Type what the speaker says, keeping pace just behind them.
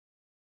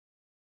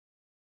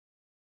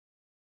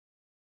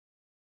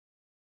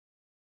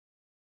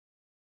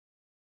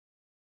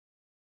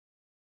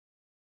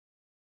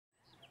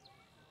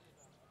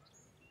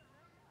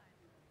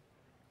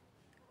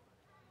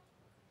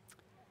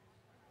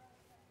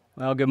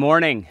Well, good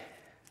morning,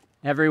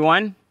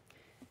 everyone,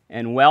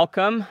 and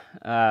welcome,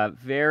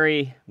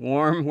 very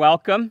warm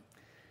welcome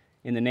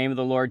in the name of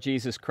the Lord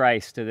Jesus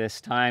Christ to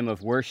this time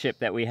of worship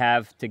that we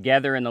have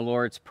together in the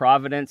Lord's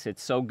providence.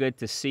 It's so good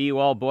to see you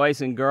all, boys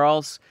and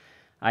girls.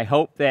 I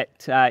hope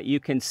that you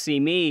can see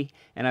me,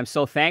 and I'm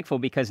so thankful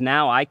because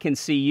now I can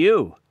see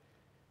you,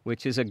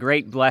 which is a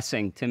great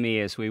blessing to me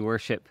as we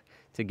worship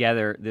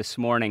together this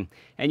morning.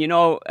 And you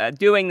know,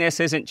 doing this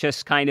isn't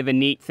just kind of a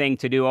neat thing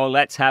to do. Oh,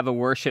 let's have a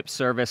worship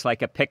service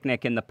like a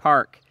picnic in the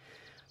park.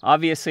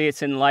 Obviously,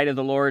 it's in light of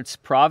the Lord's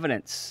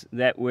providence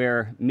that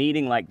we're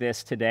meeting like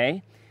this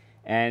today,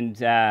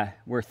 and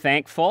we're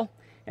thankful,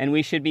 and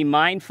we should be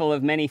mindful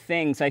of many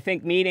things. I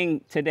think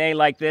meeting today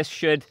like this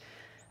should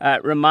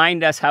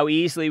remind us how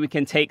easily we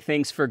can take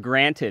things for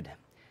granted,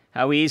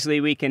 how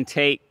easily we can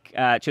take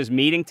just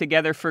meeting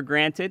together for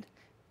granted,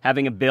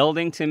 having a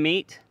building to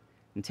meet,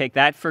 and take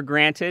that for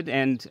granted,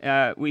 and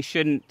we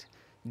shouldn't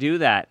do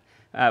that.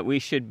 We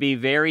should be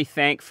very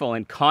thankful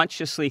and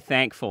consciously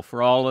thankful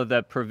for all of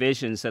the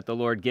provisions that the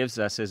Lord gives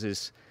us as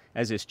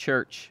His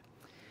church.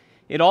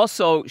 It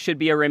also should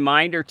be a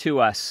reminder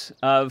to us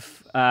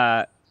of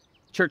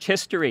church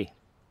history,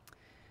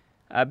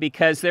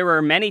 because there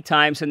were many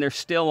times, and there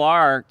still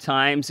are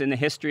times in the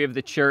history of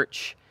the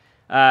church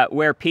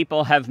where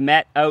people have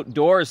met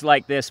outdoors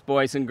like this,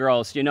 boys and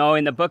girls. You know,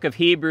 in the book of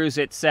Hebrews,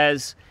 it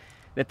says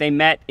that they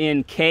met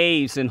in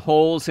caves and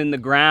holes in the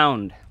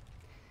ground.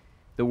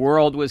 The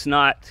world was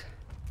not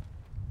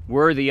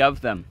worthy of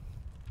them.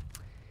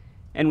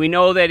 And we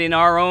know that in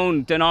our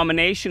own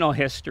denominational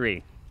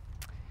history,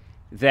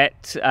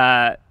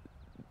 that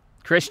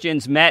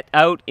Christians met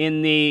out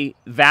in the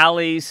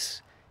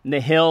valleys, in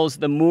the hills,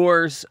 the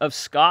moors of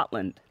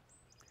Scotland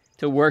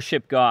to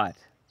worship God.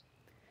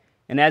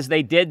 And as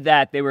they did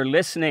that, they were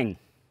listening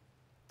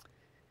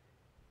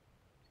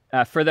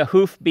for the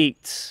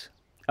hoofbeats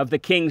of the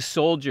king's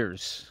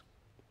soldiers,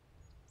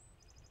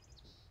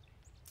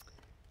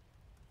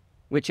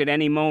 which at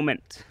any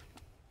moment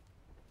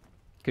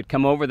could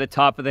come over the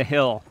top of the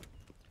hill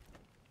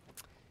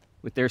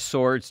with their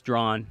swords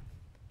drawn.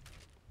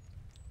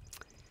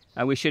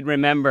 We should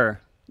remember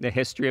the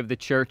history of the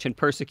church and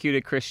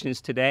persecuted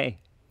Christians today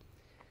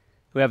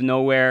who have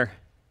nowhere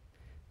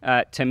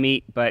to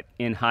meet but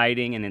in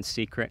hiding and in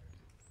secret.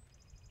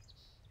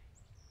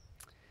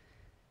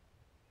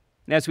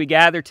 And as we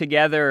gather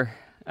together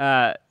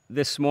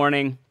this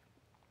morning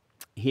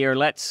here,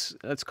 let's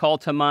call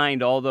to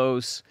mind all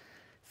those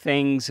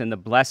things and the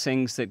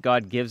blessings that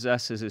God gives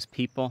us as His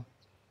people.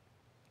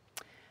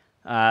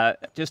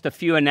 Just a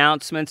few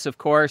announcements, of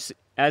course.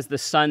 As the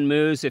sun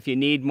moves, if you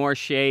need more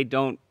shade,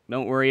 don't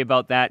worry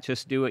about that.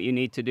 Just do what you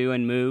need to do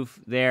and move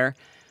there.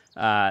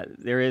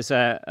 There is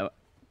a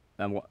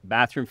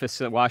bathroom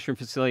facility, washroom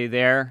facility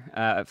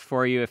there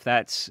for you if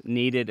that's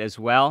needed as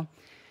well.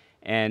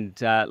 And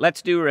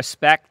let's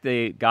respect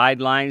the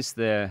guidelines,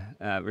 the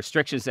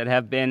restrictions that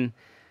have been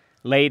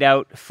laid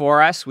out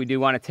for us. We do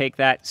want to take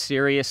that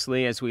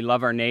seriously as we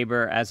love our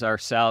neighbor as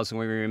ourselves, and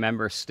we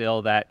remember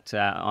still that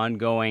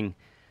ongoing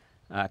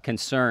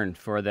concern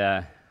for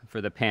the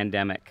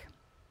pandemic.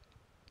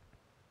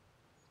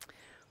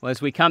 Well,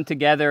 as we come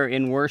together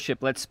in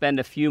worship, let's spend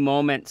a few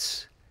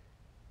moments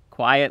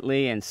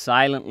quietly and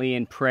silently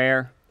in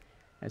prayer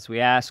as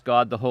we ask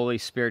God the Holy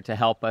Spirit to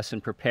help us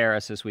and prepare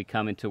us as we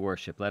come into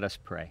worship. Let us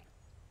pray.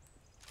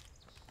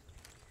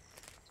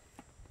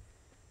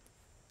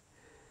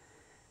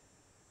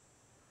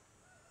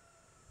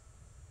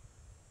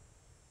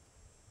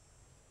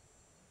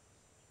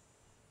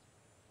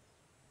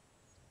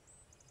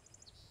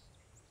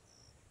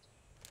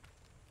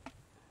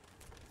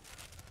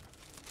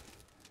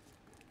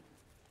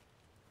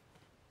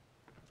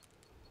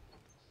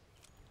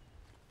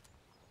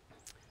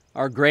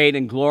 Our great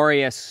and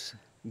glorious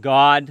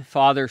God,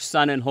 Father,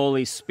 Son, and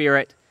Holy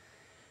Spirit,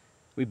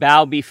 we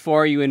bow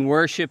before you in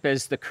worship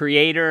as the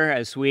Creator.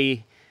 As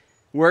we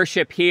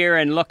worship here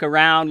and look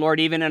around, Lord,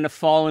 even in a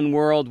fallen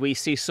world, we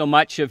see so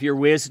much of your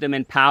wisdom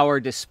and power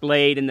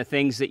displayed in the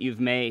things that you've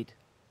made.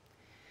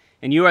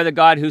 And you are the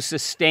God who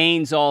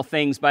sustains all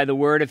things by the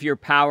word of your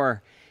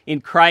power.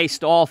 In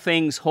Christ, all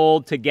things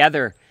hold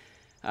together.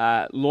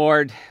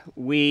 Lord,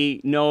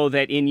 we know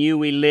that in you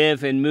we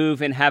live and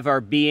move and have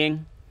our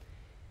being.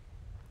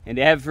 And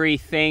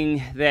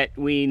everything that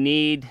we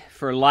need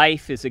for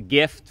life is a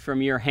gift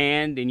from your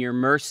hand in your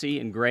mercy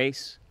and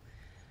grace.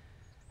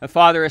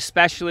 Father,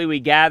 especially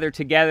we gather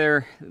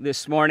together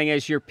this morning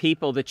as your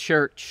people, the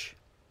church.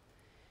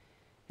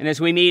 And as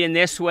we meet in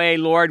this way,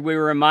 Lord,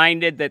 we're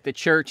reminded that the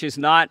church is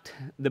not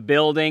the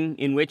building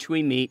in which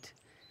we meet.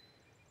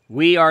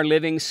 We are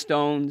living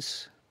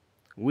stones.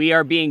 We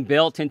are being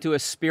built into a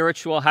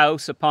spiritual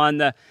house upon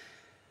the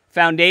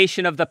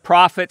foundation of the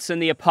prophets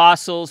and the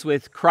apostles,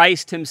 with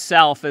Christ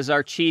himself as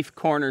our chief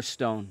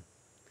cornerstone.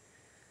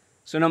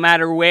 So no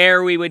matter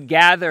where we would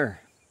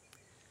gather,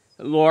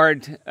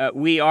 Lord,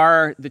 we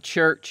are the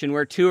church, and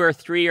where two or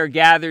three are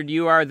gathered,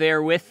 you are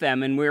there with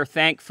them, and we're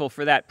thankful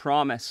for that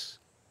promise.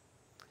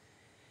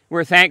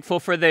 We're thankful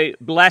for the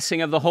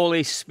blessing of the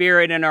Holy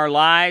Spirit in our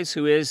lives,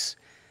 who is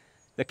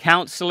the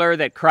counselor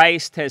that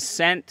Christ has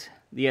sent,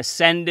 the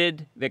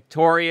ascended,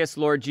 victorious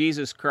Lord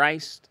Jesus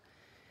Christ,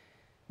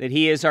 that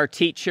he is our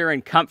teacher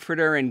and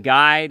comforter and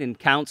guide and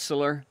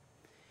counselor,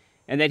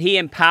 and that he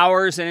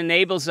empowers and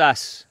enables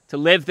us to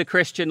live the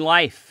Christian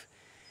life,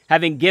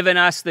 having given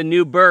us the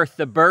new birth,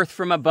 the birth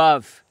from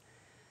above.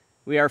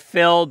 We are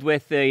filled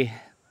with the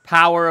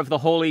power of the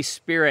Holy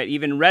Spirit,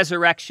 even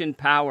resurrection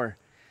power,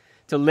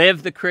 to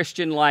live the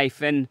Christian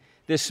life. And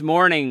this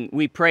morning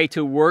we pray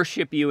to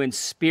worship you in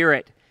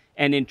spirit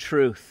and in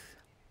truth.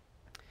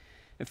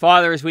 And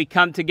Father, as we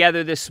come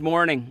together this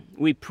morning,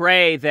 we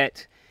pray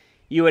that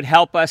you would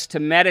help us to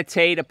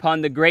meditate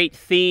upon the great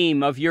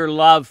theme of your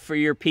love for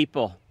your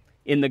people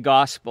in the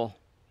gospel.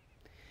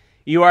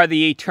 You are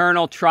the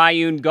eternal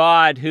triune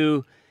God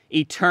who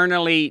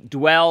eternally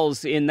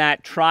dwells in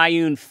that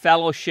triune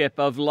fellowship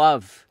of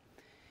love.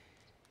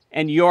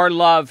 And your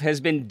love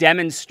has been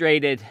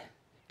demonstrated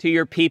to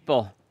your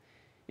people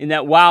in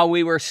that while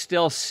we were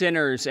still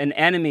sinners and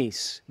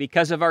enemies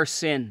because of our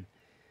sin,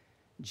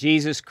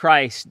 Jesus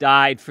Christ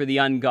died for the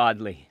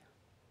ungodly.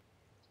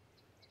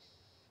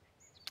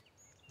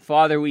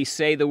 Father, we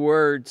say the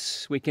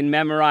words, we can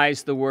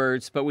memorize the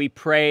words, but we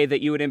pray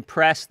that you would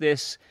impress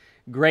this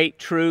great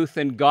truth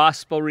and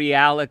gospel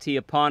reality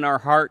upon our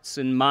hearts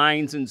and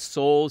minds and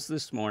souls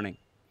this morning.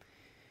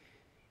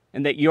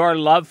 And that your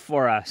love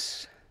for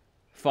us,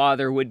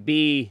 Father, would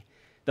be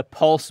the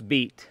pulse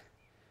beat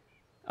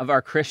of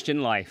our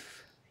Christian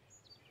life.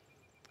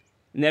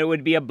 And that it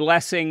would be a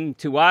blessing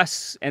to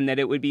us, and that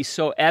it would be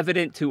so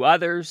evident to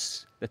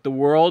others that the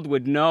world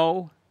would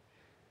know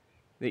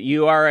that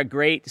you are a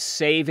great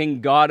saving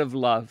God of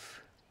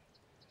love.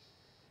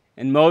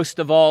 And most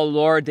of all,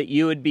 Lord, that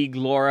you would be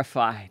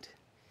glorified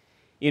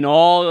in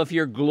all of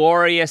your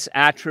glorious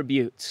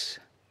attributes,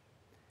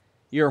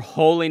 your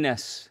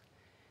holiness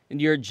and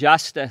your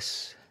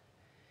justice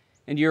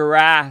and your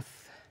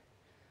wrath,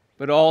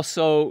 but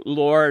also,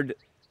 Lord,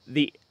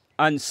 the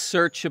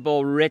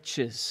unsearchable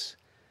riches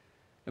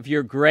of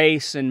your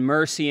grace and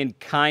mercy and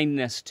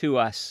kindness to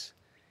us,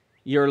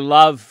 your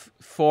love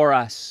for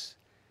us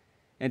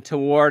and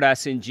toward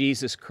us in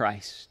Jesus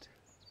Christ.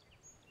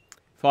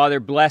 Father,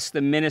 bless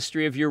the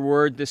ministry of your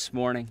word this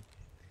morning.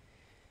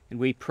 And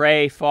we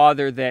pray,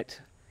 Father,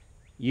 that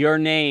your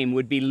name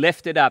would be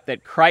lifted up,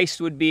 that Christ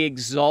would be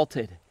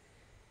exalted,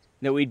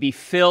 that we'd be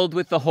filled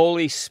with the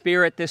Holy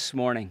Spirit this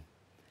morning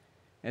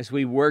as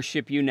we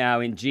worship you now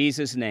in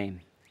Jesus'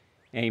 name.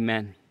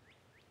 Amen.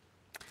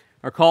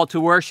 Our call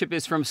to worship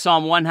is from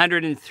Psalm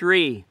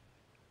 103.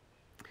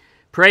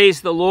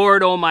 Praise the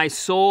Lord, O my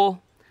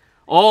soul.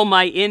 All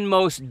my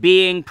inmost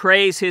being,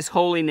 praise his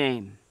holy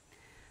name.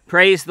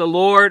 Praise the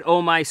Lord,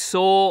 O my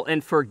soul,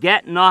 and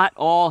forget not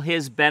all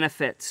his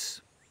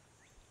benefits.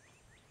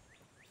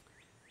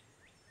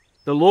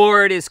 The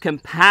Lord is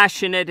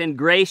compassionate and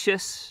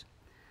gracious,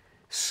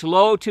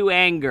 slow to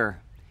anger,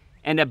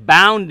 and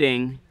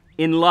abounding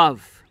in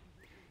love.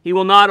 He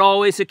will not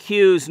always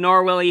accuse,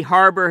 nor will he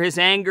harbor his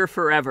anger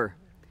forever.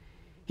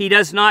 He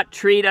does not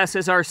treat us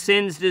as our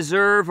sins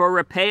deserve or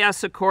repay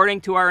us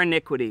according to our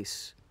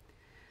iniquities.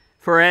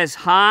 For as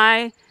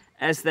high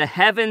as the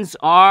heavens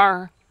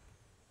are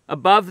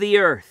above the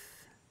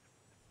earth,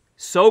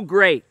 so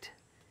great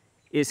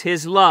is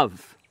his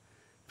love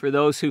for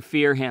those who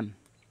fear him.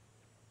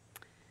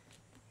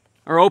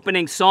 Our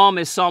opening psalm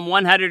is Psalm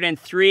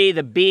 103,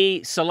 the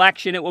B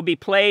selection. It will be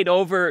played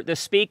over the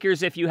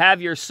speakers. If you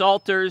have your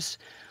psalters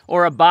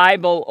or a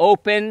Bible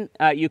open,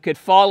 you could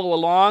follow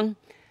along.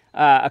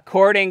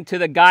 According to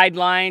the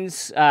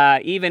guidelines,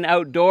 even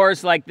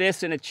outdoors like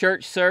this in a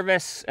church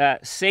service,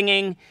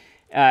 singing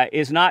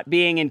is not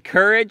being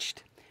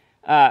encouraged,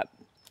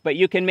 but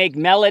you can make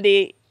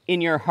melody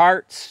in your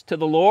hearts to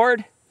the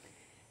Lord.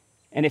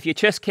 And if you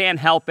just can't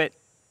help it,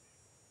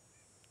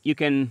 you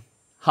can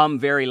hum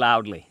very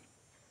loudly.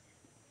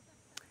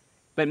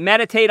 But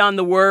meditate on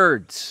the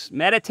words.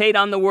 Meditate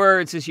on the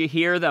words as you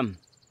hear them.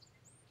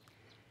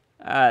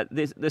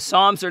 The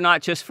Psalms are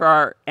not just for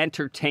our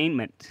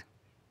entertainment.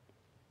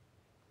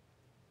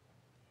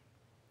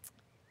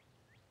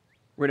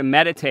 We're to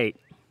meditate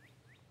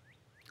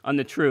on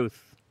the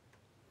truth,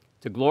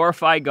 to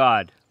glorify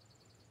God,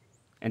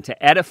 and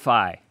to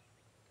edify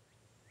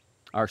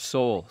our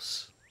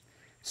souls.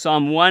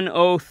 Psalm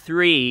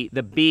 103,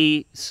 the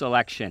B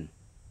selection.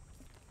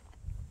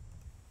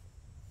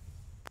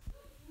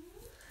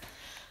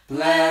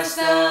 Bless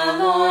the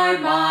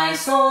Lord, my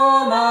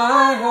soul,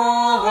 my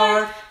whole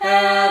heart,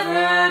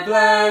 ever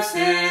bless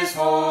his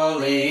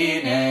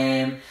holy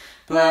name.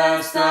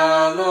 Bless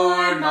the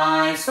Lord,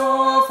 my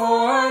soul,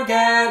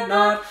 forget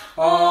not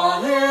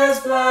all his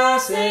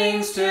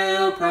blessings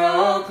to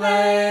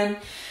proclaim.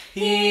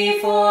 He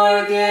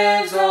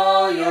forgives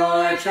all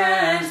your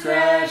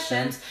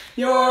transgressions,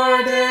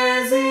 your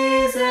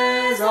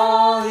diseases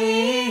all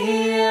he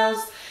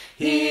heals.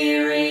 He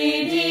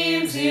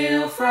redeems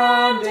you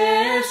from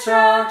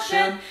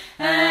destruction,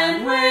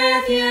 and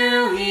with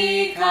you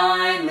he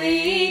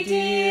kindly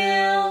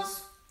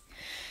deals.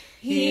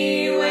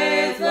 He will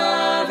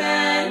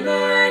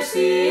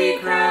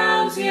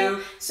clothes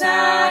you,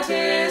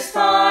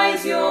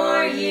 satisfies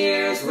your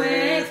years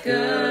with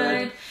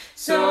good,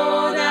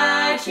 so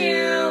that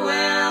you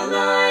will,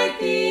 like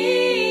the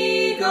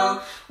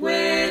eagle,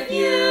 with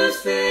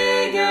youth's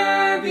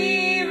vigor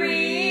be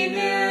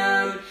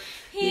renewed.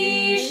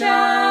 He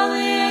shall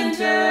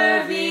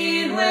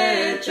intervene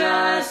with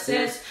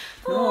justice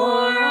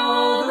for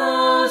all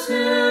those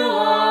who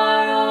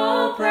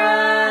are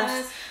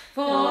oppressed.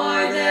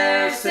 For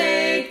their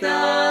sake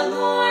the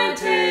Lord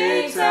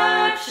takes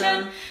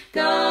action,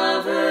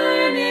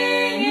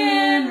 governing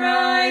in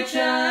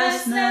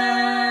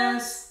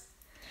righteousness.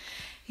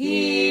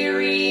 He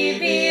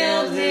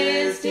revealed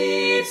his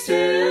deeds to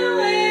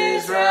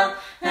Israel,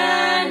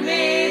 and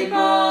made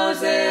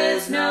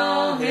Moses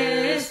know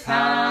his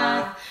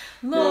path.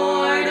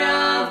 Lord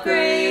of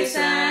grace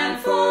and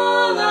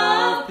full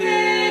of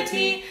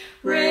pity,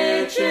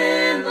 rich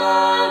in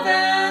love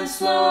and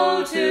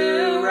slow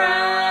to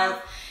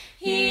wrath,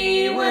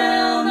 he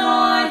will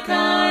not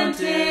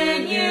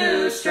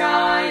continue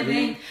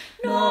striving,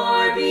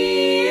 nor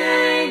be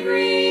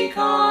angry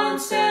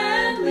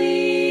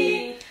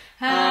constantly,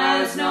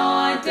 has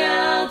not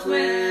dealt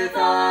with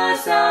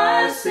us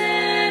as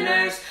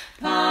sinners,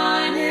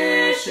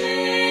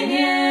 punishing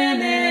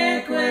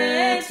iniquity.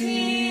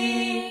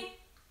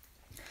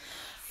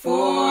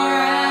 For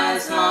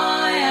as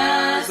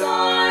high as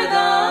are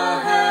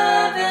the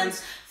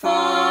heavens,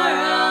 far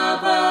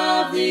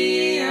above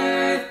the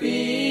earth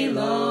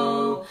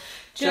below,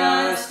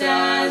 just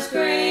as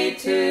great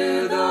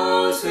to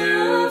those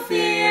who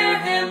fear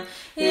him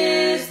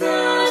is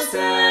the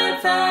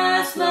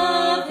steadfast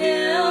love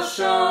he'll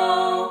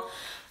show.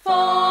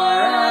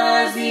 Far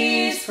as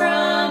east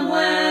from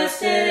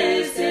west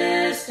is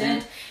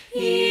distant,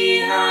 he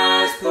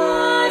has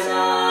put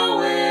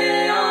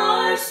away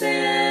our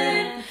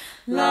sin.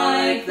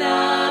 Like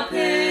the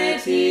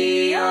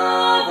pity of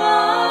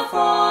a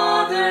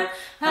father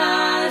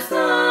has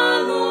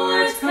the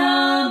Lord's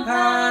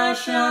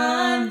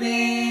compassion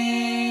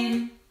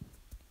been.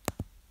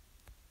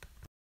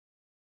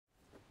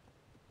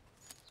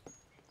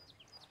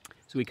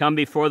 So we come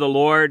before the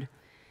Lord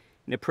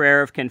in a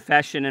prayer of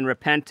confession and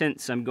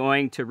repentance. I'm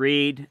going to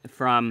read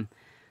from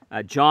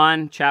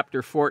John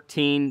chapter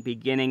 14,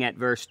 beginning at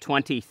verse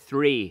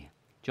 23.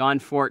 John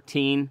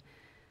 14,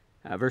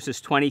 verses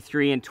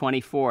 23 and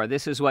 24.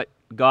 This is what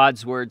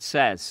God's word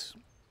says.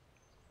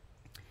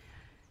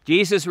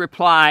 Jesus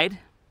replied,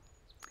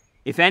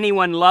 "If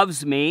anyone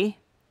loves me,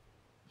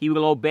 he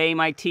will obey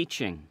my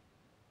teaching.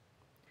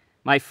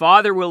 My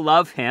Father will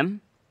love him,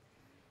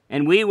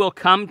 and we will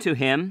come to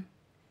him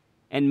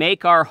and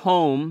make our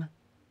home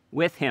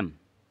with him.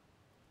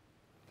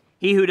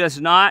 He who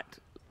does not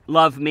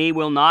love me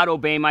will not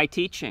obey my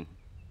teaching.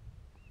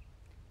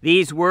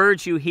 These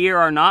words you hear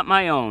are not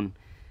my own.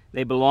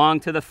 They belong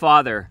to the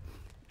Father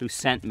who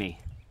sent me."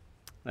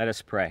 Let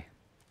us pray.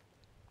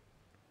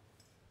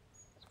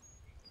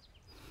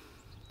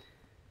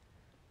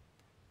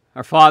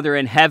 Our Father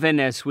in heaven,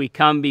 as we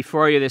come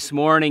before you this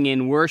morning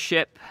in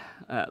worship,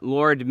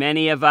 Lord,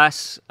 many of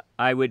us,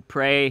 I would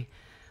pray,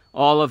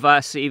 all of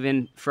us,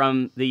 even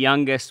from the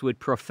youngest, would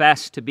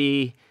profess to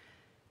be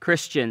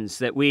Christians,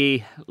 that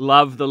we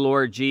love the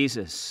Lord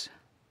Jesus.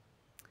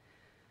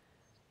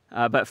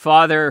 But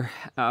Father,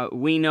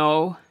 we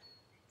know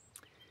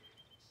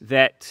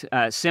that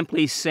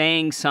simply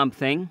saying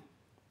something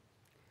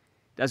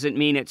doesn't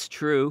mean it's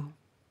true.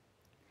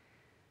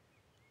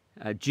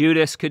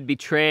 Judas could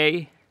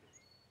betray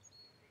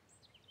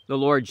the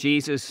Lord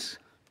Jesus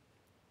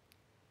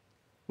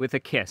with a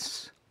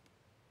kiss.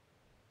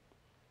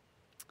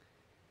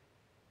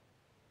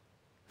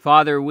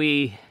 Father,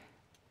 we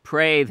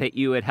pray that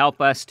you would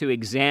help us to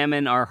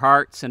examine our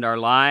hearts and our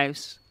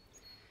lives,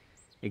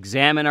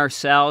 examine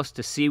ourselves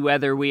to see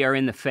whether we are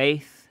in the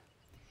faith.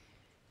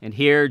 And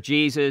here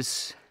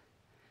Jesus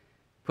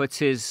puts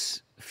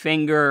his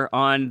finger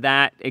on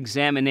that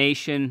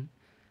examination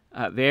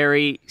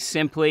very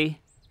simply,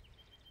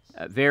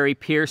 very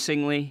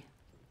piercingly,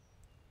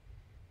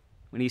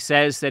 when he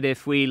says that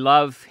if we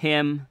love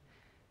him,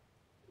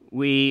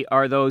 we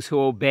are those who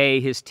obey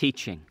his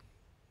teaching.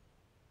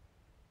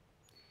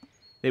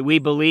 That we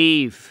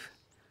believe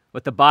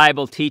what the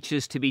Bible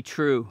teaches to be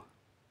true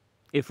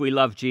if we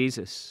love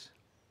Jesus.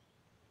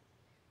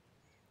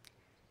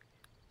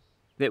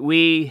 That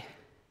we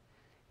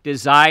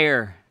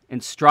desire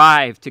and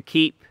strive to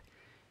keep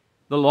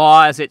the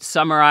law as it's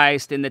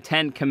summarized in the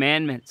 10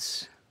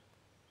 Commandments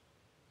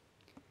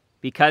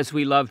because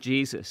we love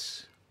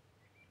Jesus.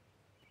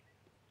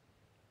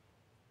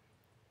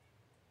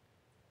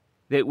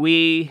 That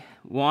we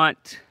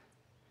want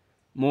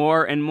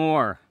more and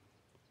more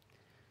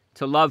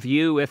to love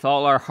you with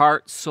all our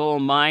heart, soul,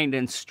 mind,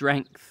 and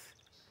strength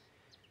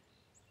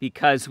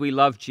because we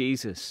love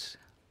Jesus.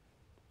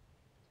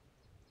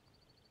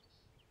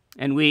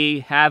 And we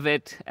have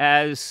it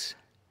as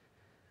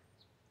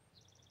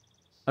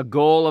a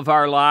goal of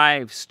our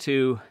lives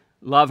to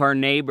love our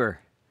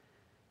neighbor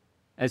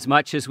as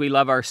much as we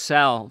love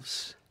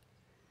ourselves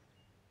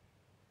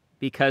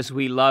because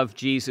we love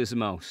Jesus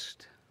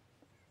most.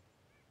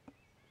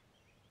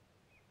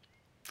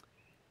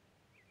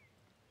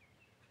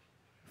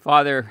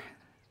 Father,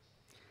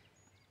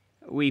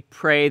 we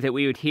pray that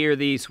we would hear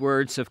these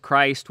words of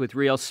Christ with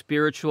real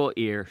spiritual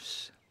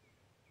ears.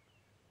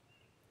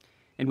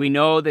 And we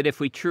know that if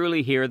we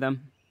truly hear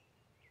them,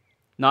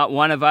 not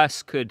one of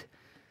us could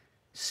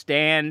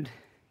stand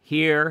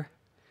here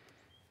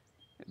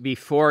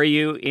before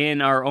you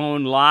in our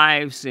own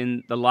lives,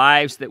 in the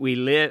lives that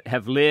we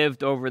have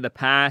lived over the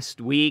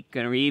past week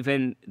or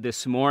even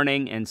this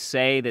morning, and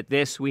say that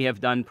this we have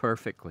done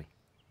perfectly.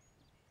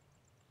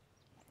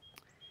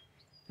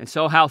 And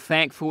so how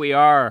thankful we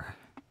are,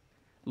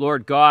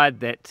 Lord God,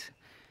 that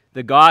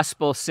the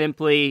gospel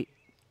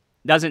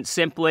doesn't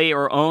simply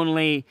or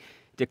only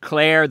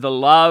declare the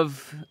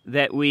love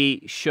that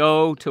we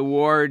show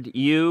toward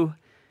you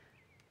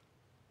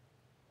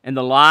and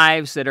the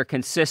lives that are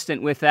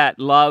consistent with that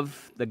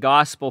love. The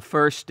gospel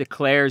first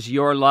declares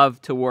your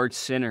love towards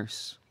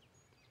sinners.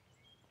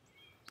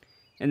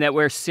 And that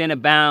where sin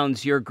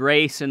abounds, your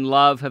grace and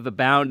love have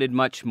abounded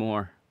much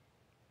more.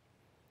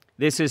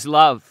 This is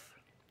love.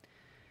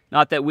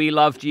 Not that we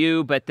loved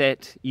you, but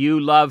that you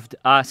loved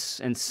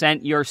us and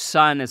sent your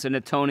Son as an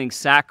atoning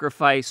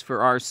sacrifice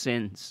for our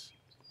sins.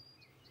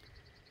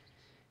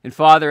 And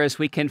Father, as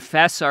we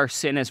confess our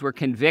sin, as we're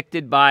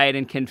convicted by it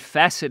and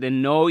confess it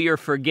and know your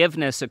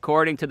forgiveness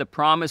according to the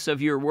promise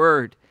of your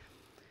word,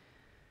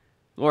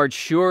 Lord,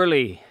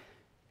 surely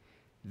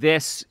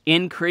this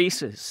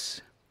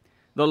increases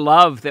the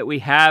love that we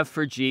have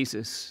for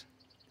Jesus,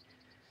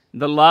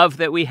 the love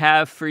that we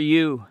have for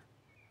you,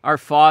 our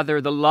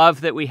Father, the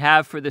love that we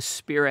have for the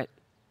Spirit.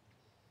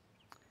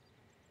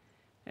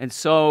 And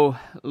so,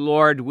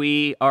 Lord,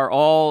 we are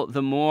all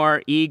the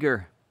more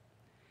eager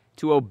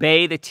to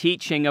obey the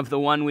teaching of the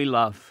one we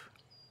love.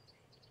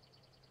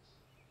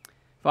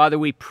 Father,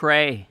 we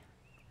pray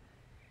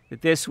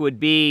that this would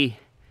be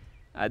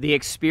the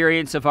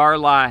experience of our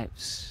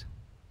lives,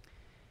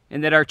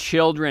 and that our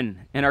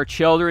children and our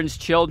children's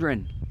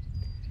children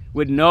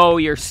would know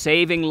your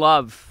saving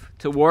love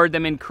toward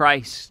them in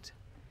Christ,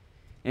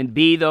 and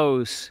be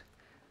those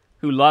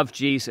who love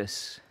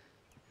Jesus,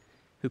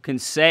 who can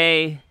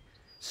say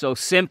so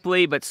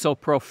simply but so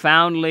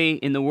profoundly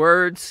in the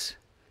words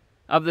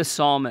of the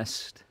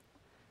psalmist,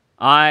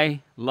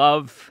 I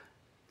love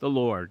the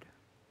Lord.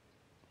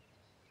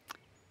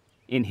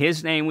 In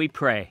his name we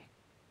pray.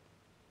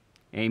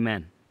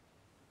 Amen.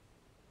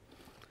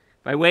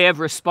 By way of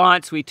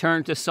response, we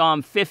turn to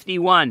Psalm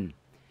 51,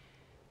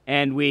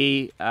 and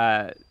we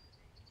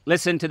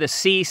listen to the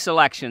C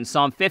selection,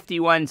 Psalm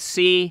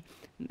 51C.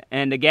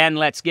 And again,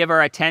 let's give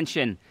our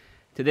attention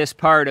to this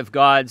part of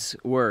God's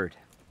Word.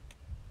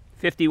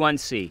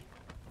 51C.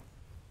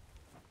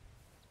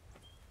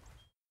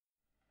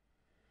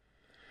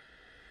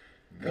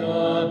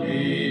 God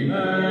be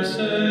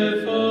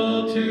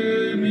merciful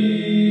to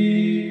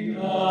me,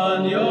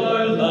 on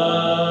your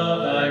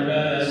love I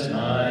rest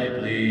my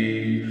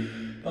plea.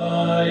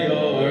 By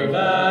your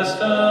vast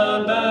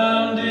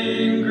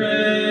abounding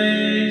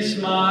grace,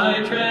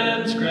 my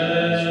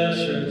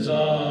transgressions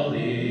all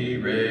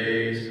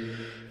erase.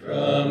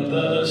 From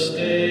the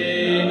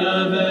stain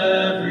of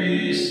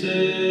every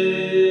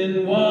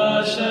sin,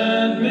 wash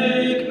and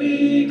make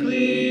me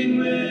clean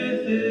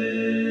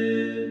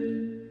within.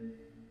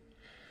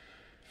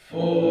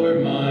 For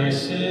my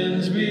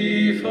sins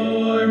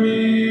before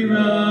me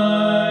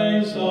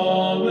rise,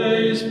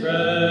 always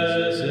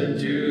present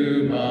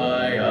to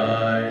my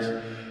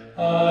eyes.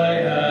 I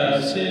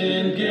have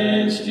sinned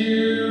against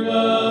you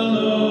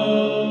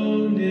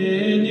alone,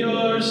 in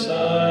your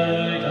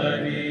sight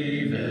I've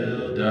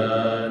evil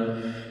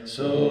done.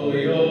 So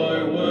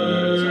your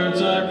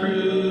words are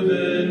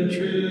proven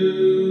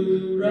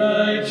true,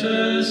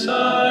 righteous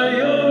are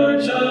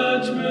your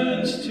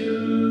judgments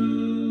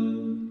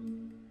too.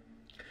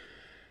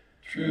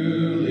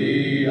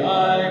 Truly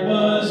I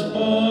was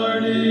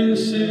born in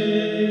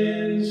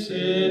sin,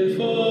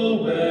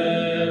 sinful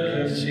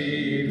when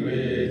conceived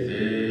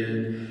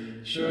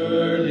within.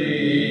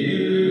 Surely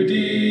you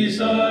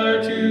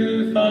desire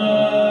to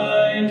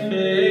find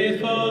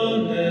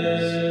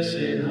faithfulness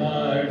in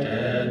heart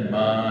and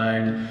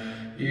mind.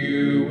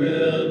 You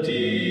will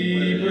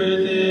deep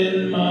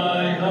within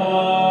my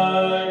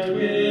heart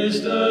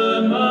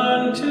wisdom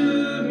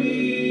unto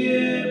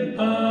me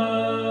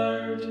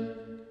impart.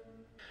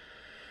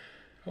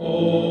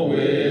 Oh,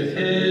 with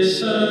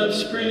hyssop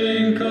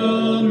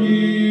sprinkle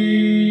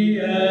me,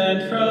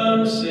 and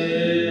from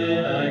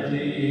sin I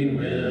clean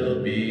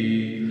will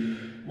be.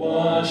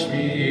 Wash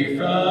me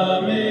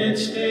from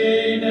its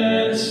stain,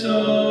 and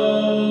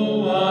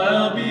so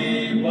I'll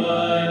be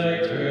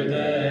whiter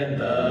than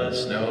the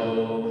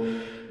snow.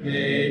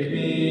 Make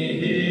me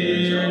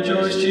hear your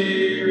joy's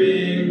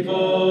cheering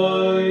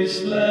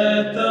voice,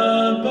 let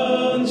the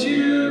bones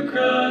you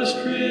crushed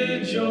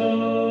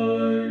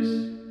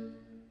rejoice.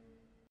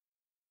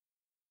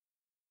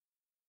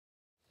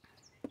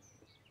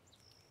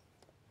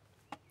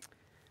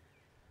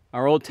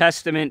 Our Old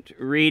Testament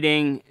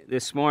reading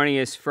this morning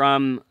is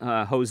from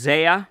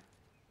Hosea.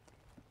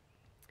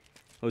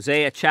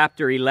 Hosea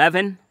chapter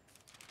 11.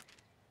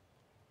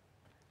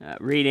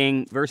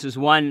 reading verses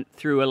 1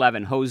 through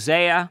 11.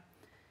 Hosea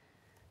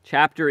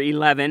chapter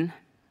 11.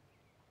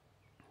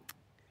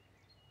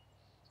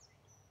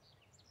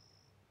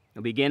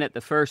 We'll begin at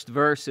the first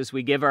verse as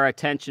we give our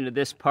attention to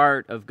this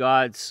part of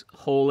God's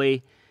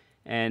holy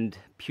and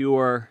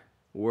pure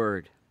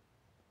word.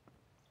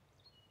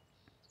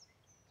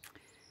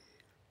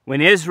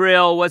 When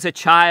Israel was a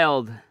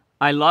child,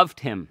 I loved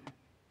him,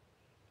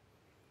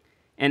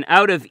 and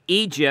out of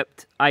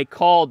Egypt I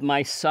called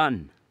my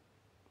son.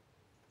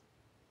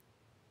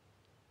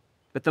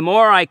 But the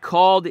more I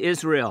called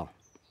Israel,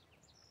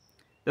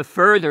 the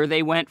further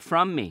they went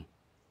from me.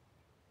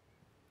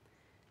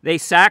 They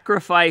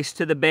sacrificed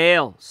to the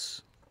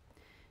Baals,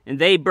 and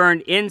they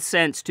burned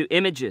incense to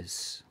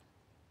images.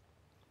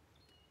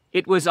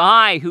 It was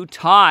I who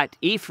taught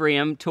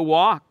Ephraim to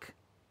walk,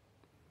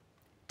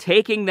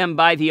 taking them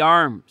by the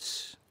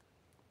arms.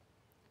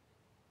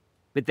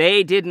 But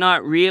they did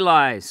not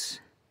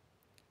realize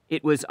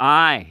it was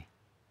I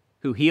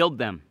who healed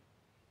them.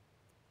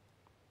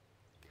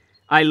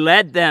 I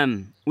led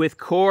them with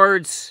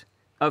cords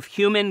of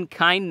human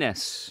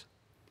kindness,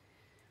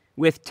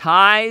 with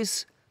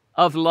ties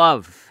of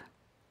love.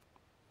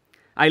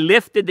 I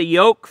lifted the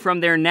yoke from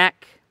their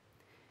neck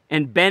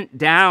and bent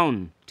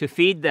down to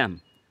feed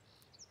them.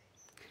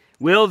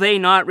 Will they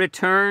not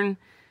return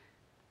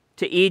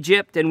to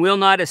Egypt, and will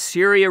not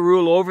Assyria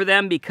rule over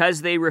them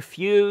because they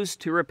refuse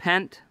to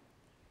repent?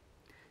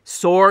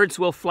 Swords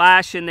will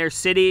flash in their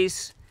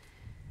cities,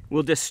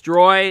 will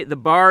destroy the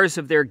bars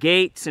of their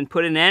gates and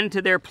put an end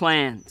to their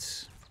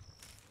plans.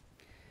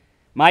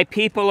 My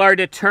people are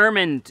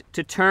determined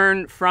to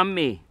turn from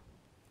me.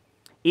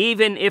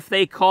 Even if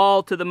they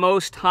call to the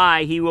Most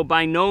High, he will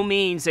by no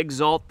means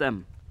exalt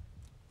them.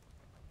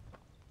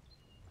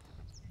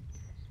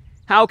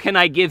 How can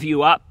I give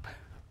you up,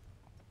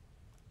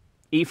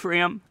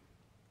 Ephraim?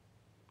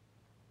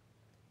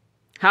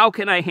 How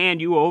can I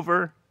hand you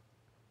over,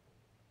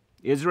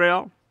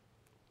 Israel?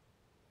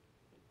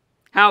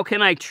 How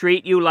can I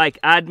treat you like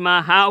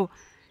Admah? How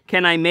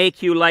can I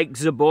make you like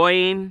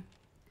Zeboim?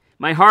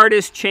 My heart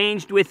is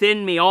changed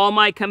within me. All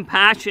my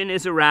compassion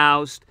is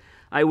aroused.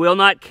 I will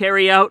not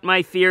carry out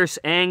my fierce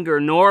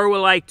anger, nor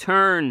will I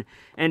turn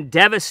and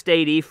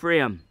devastate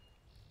Ephraim.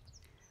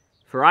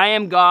 For I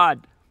am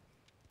God,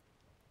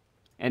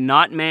 and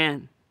not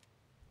man,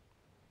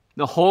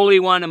 the Holy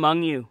One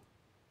among you.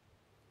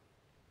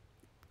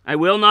 I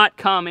will not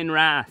come in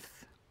wrath.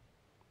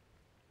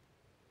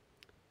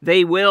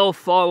 They will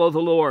follow the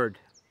Lord.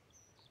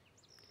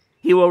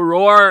 He will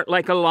roar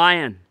like a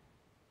lion.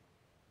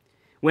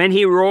 When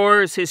he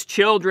roars, his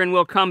children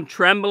will come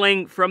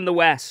trembling from the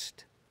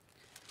west.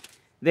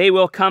 They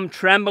will come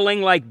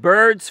trembling like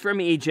birds from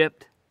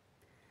Egypt,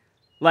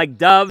 like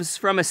doves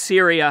from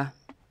Assyria.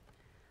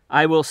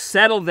 I will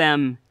settle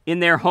them in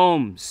their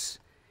homes,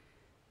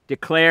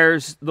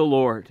 declares the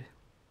Lord.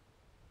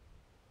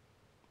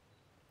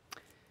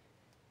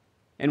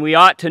 And we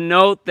ought to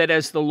note that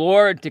as the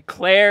Lord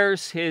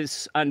declares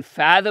his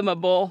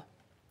unfathomable,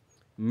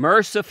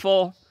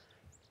 merciful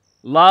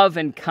love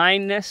and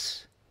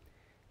kindness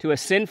to a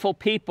sinful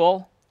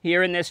people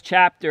here in this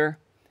chapter,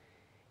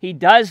 he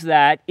does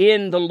that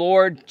in the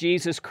Lord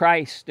Jesus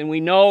Christ. And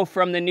we know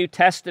from the New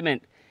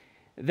Testament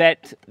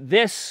that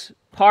this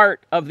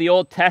part of the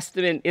Old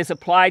Testament is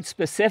applied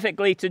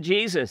specifically to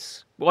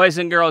Jesus. Boys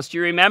and girls, do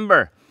you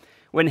remember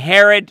when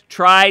Herod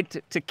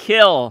tried to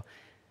kill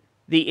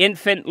the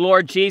infant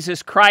Lord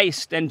Jesus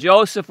Christ, and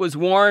Joseph was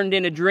warned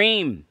in a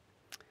dream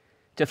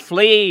to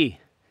flee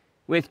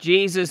with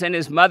Jesus and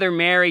his mother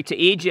Mary to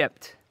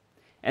Egypt,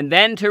 and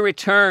then to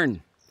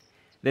return?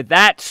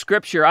 That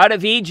scripture, out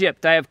of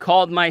Egypt I have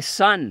called my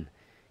son,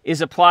 is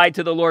applied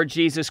to the Lord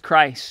Jesus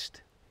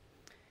Christ.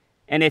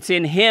 And it's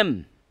in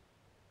him,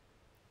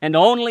 and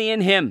only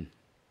in him,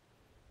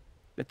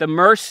 that the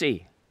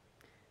mercy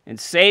and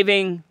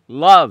saving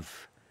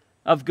love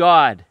of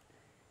God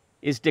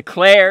is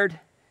declared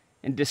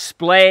and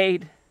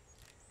displayed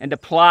and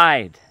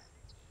applied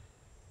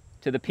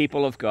to the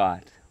people of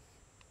God.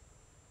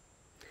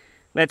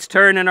 Let's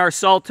turn in our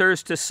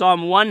Psalters to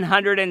Psalm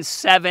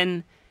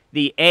 107,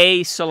 the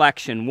A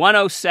selection,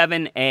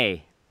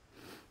 107A.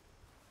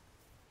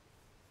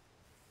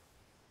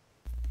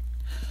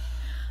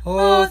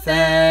 Oh,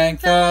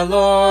 thank the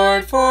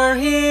Lord, for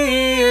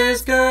he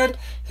is good.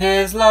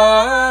 His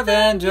love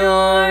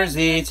endures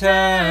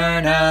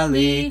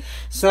eternally.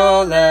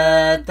 So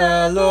let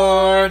the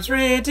Lord's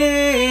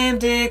redeemed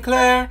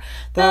declare,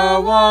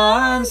 the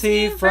ones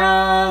he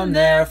from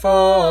their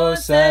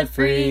foes set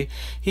free.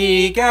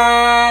 He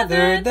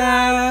gathered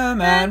them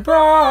and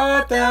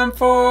brought them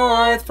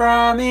forth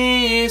from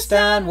east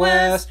and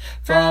west,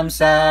 from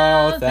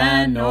south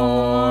and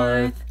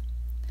north.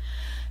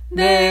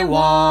 They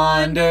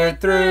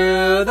wandered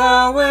through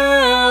the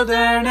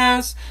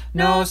wilderness,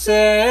 no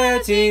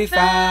city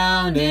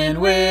found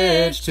in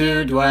which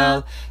to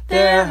dwell.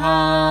 Their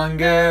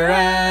hunger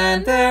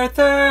and their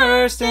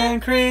thirst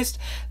increased,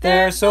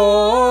 their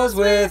souls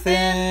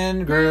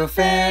within grew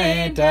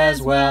faint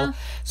as well.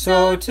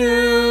 So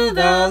to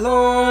the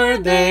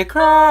Lord they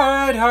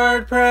cried,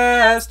 hard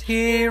pressed.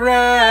 He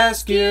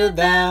rescued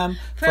them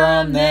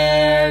from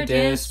their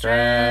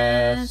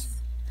distress.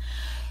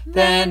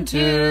 Then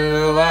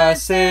to a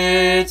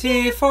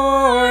city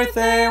forth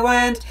they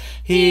went.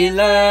 He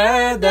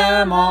led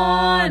them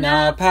on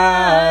a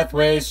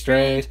pathway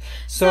straight.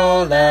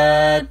 So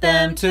let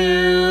them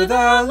to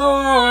the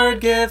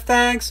Lord give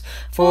thanks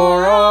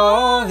for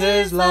all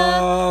his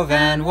love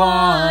and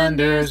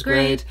wonders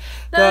great.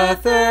 The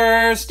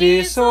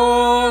thirsty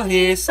soul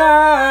he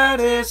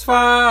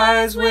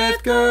satisfies,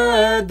 with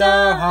good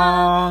the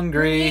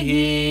hungry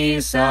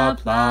he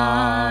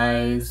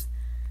supplies.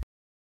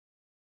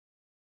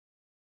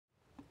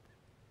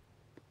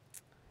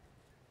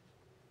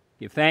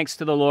 Give thanks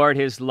to the Lord.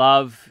 His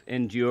love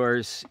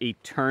endures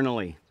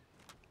eternally.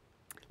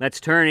 Let's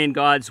turn in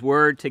God's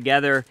Word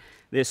together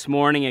this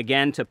morning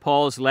again to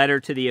Paul's letter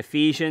to the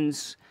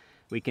Ephesians.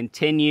 We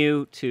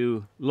continue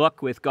to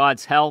look with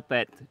God's help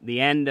at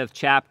the end of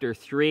chapter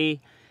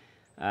 3,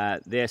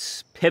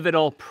 this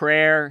pivotal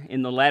prayer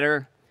in the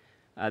letter,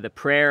 the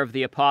prayer of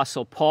the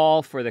Apostle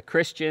Paul for the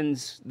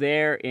Christians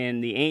there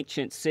in the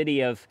ancient city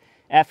of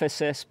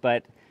Ephesus,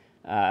 but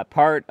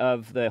part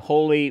of the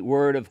holy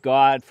Word of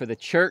God for the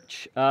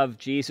Church of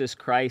Jesus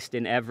Christ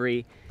in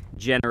every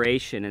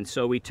generation. And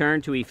so we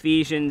turn to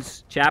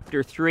Ephesians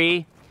chapter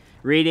 3,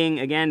 reading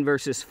again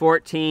verses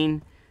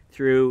 14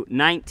 through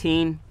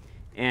 19,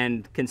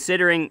 and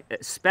considering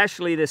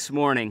especially this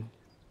morning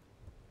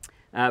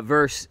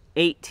verse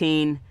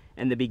 18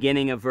 and the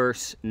beginning of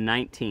verse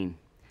 19.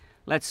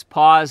 Let's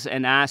pause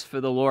and ask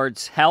for the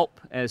Lord's help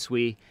as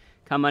we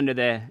come under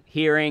the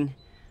hearing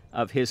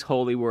of His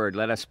holy word.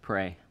 Let us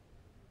pray.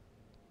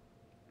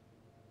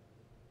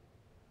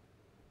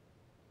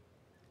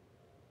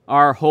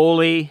 Our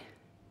holy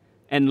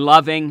and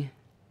loving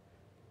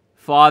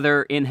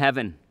Father in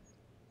heaven,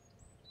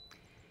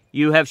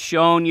 you have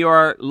shown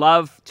your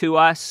love to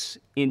us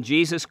in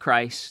Jesus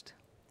Christ,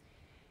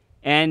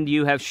 and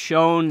you have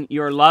shown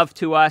your love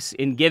to us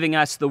in giving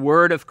us the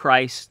Word of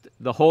Christ,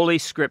 the Holy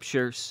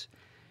Scriptures,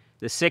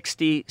 the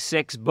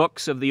 66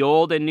 books of the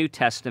Old and New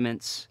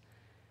Testaments,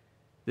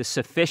 the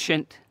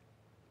sufficient,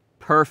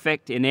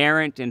 perfect,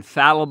 inerrant,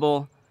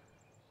 infallible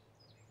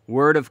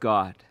Word of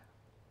God.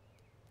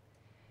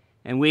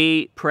 And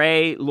we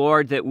pray,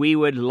 Lord, that we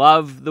would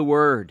love the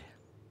Word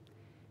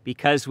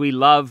because we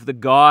love the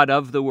God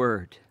of the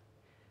Word,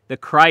 the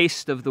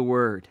Christ of the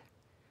Word,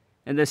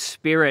 and the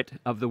Spirit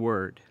of the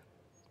Word.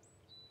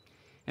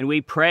 And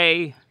we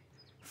pray,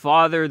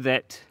 Father,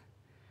 that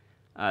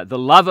the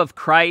love of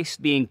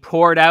Christ being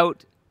poured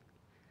out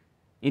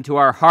into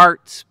our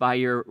hearts by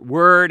your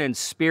Word and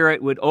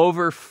Spirit would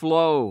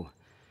overflow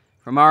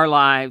from our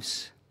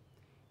lives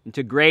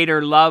into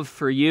greater love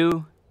for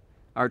you,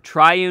 our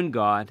triune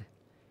God,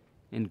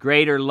 and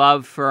greater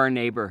love for our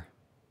neighbor.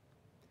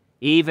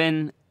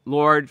 Even,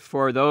 Lord,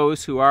 for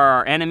those who are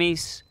our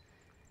enemies,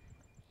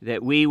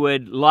 that we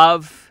would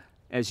love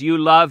as you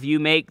love.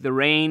 You make the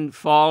rain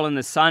fall and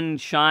the sun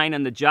shine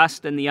on the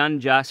just and the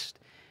unjust,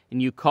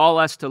 and you call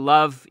us to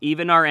love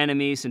even our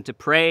enemies and to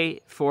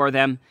pray for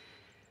them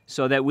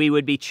so that we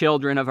would be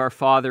children of our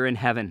Father in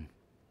heaven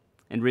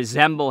and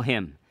resemble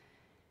Him.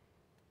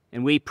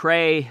 And we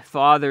pray,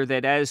 Father,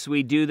 that as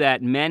we do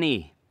that,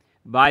 many,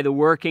 by the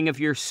working of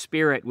your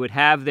Spirit, would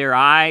have their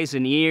eyes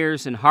and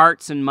ears and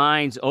hearts and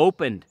minds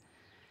opened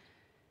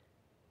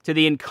to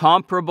the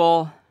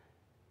incomparable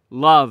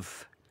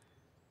love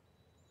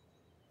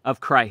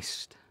of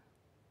Christ,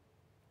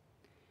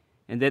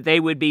 and that they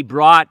would be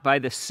brought by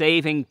the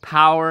saving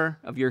power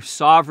of your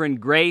sovereign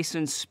grace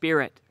and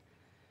Spirit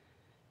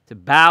to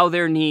bow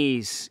their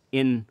knees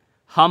in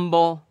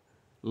humble,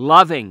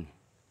 loving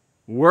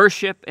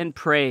worship and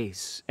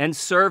praise and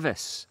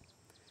service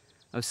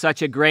of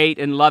such a great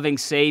and loving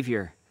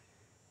Savior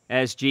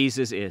as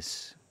Jesus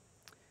is.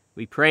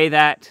 We pray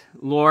that,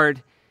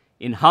 Lord,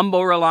 in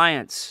humble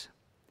reliance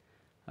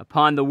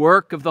upon the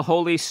work of the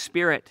Holy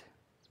Spirit,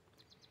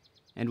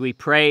 and we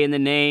pray in the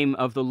name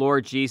of the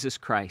Lord Jesus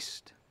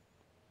Christ.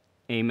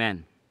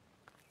 Amen.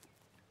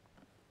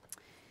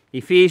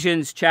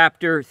 Ephesians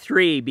chapter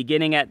 3,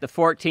 beginning at the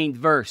 14th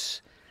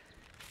verse,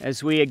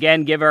 as we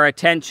again give our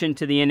attention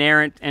to the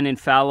inerrant and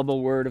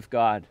infallible Word of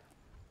God.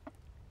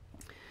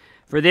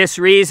 For this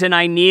reason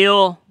I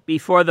kneel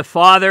before the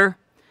Father,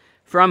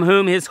 from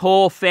whom his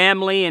whole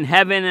family in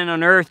heaven and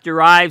on earth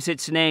derives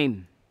its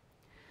name.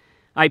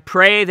 I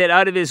pray that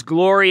out of his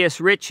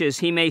glorious riches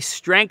he may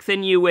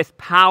strengthen you with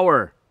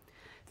power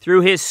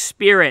through his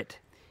Spirit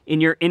in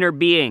your inner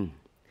being,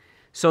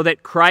 so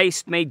that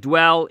Christ may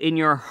dwell in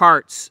your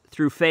hearts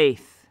through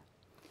faith.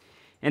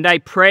 And I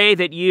pray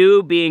that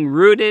you, being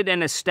rooted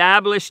and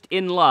established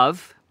in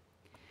love,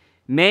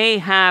 may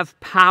have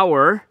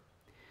power,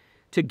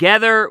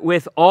 together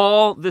with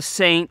all the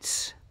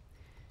saints,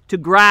 to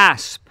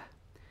grasp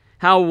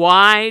how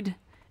wide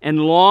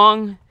and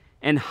long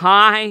and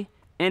high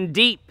and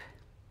deep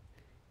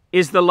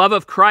is the love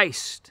of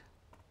Christ,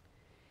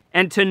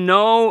 and to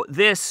know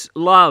this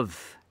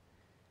love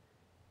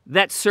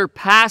that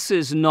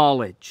surpasses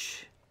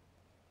knowledge,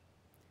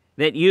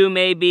 that you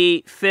may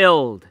be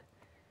filled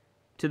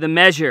to the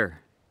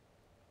measure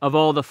of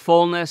all the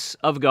fullness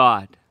of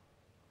God.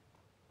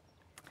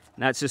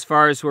 And that's as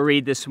far as we'll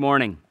read this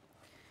morning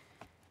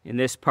in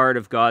this part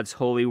of God's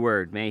holy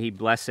word. May He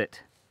bless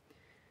it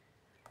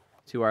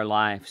to our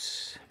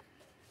lives.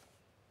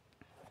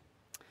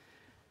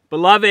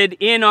 Beloved,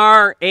 in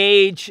our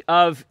age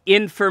of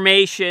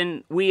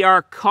information, we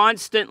are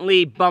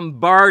constantly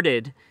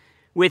bombarded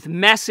with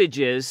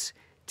messages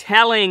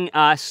telling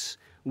us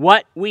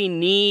what we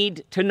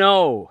need to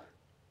know.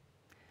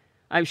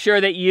 I'm sure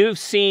that you've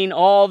seen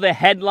all the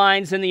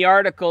headlines and the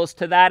articles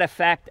to that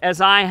effect, as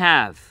I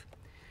have.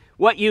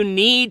 What you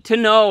need to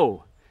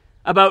know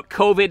about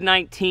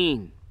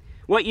COVID-19,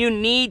 what you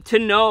need to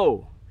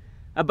know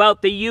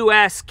about the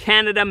U.S.,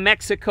 Canada,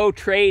 Mexico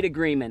trade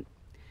agreement,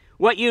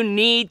 what you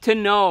need to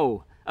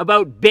know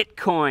about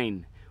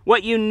Bitcoin,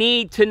 what you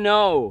need to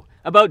know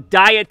about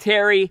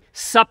dietary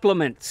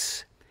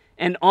supplements,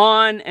 and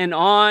on and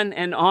on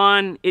and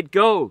on it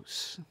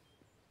goes.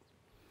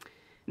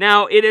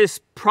 Now, it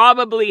is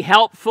probably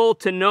helpful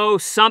to know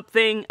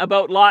something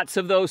about lots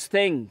of those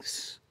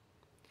things.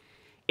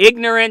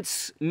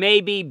 Ignorance may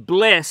be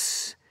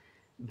bliss,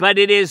 but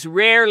it is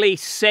rarely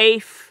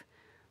safe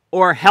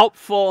or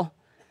helpful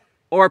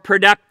or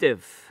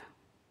productive.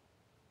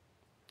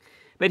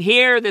 But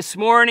here this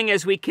morning,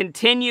 as we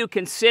continue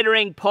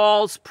considering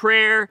Paul's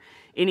prayer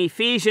in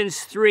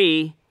Ephesians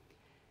 3,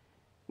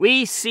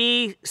 we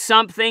see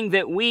something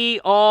that we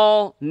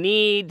all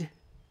need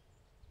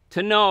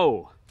to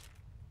know.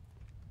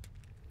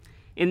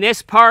 In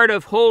this part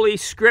of Holy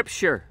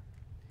Scripture,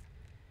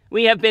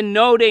 we have been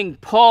noting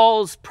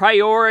Paul's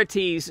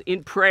priorities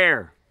in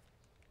prayer.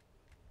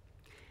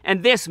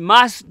 And this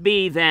must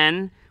be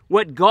then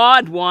what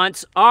God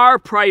wants our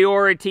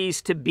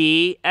priorities to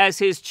be as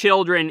His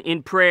children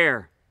in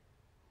prayer.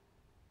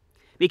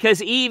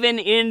 Because even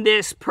in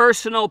this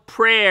personal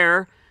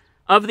prayer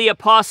of the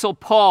Apostle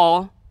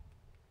Paul,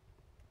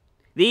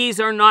 these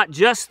are not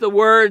just the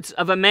words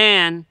of a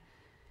man,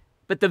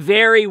 but the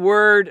very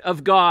word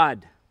of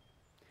God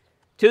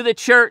to the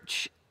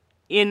church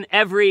in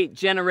every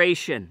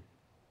generation.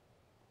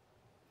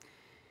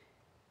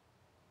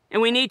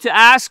 And we need to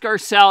ask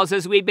ourselves,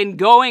 as we've been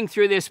going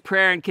through this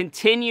prayer and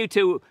continue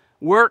to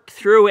work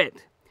through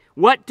it,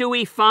 what do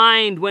we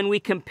find when we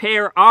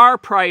compare our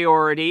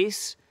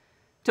priorities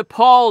to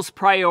Paul's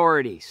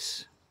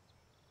priorities?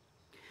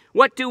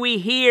 What do we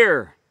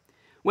hear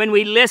when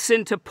we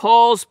listen to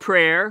Paul's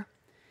prayer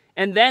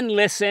and then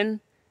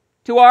listen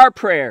to our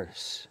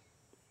prayers?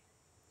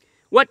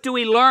 What do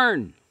we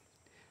learn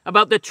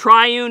about the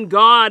triune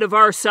God of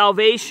our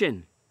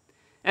salvation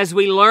as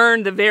we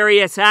learn the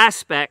various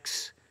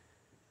aspects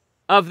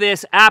of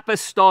this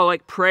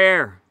apostolic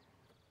prayer?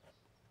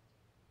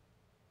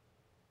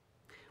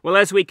 Well,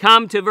 as we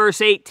come to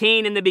verse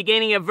 18 and the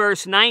beginning of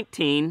verse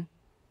 19,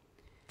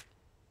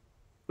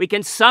 we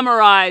can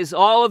summarize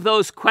all of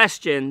those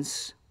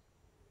questions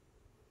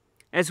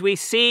as we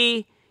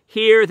see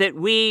here that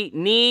we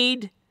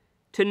need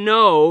to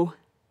know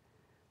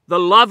the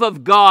love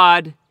of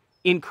God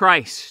in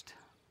Christ.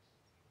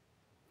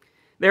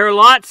 There are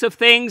lots of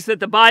things that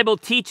the Bible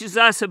teaches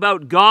us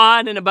about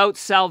God and about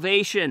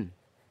salvation.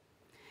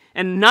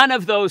 And none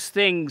of those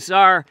things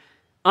are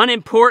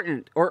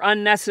unimportant or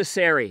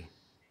unnecessary.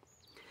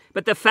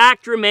 But the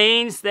fact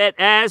remains that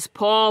as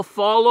Paul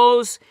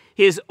follows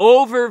his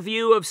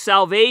overview of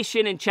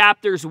salvation in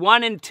chapters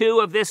 1 and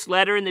 2 of this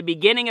letter in the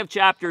beginning of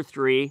chapter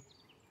 3,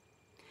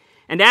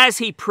 and as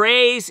he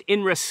prays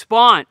in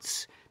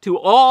response to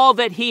all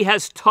that he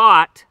has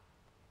taught,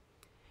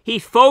 he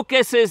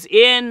focuses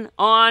in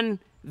on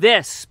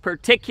this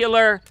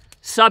particular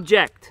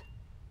subject: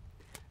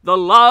 the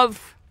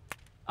love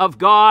of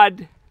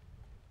God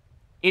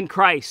in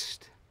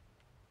Christ.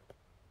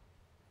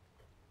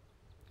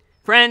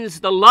 Friends,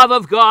 the love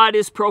of God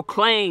is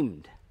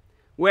proclaimed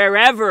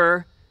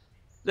wherever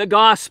the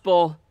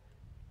gospel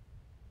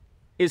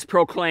is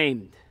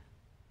proclaimed.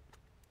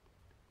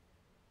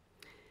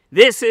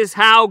 This is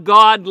how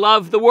God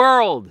loved the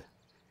world.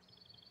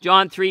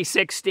 John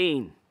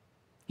 3:16.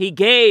 He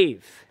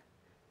gave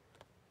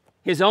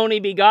His only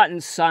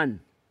begotten Son.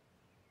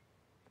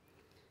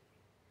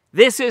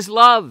 This is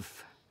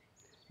love.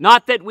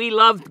 Not that we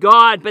loved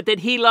God, but that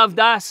He loved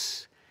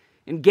us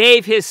and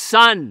gave His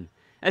Son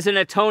as an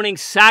atoning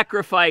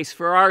sacrifice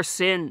for our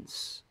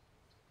sins.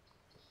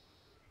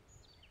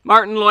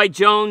 Martin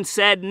Lloyd-Jones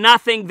said,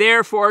 "Nothing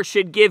therefore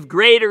should give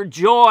greater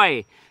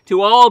joy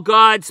to all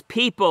God's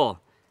people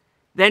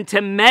than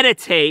to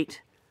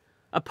meditate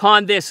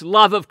upon this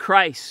love of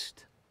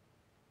Christ."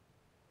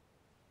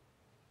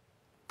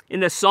 In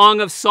the Song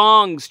of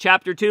Songs,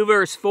 chapter 2,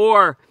 verse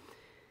 4,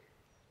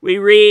 we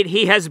read,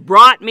 "He has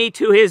brought me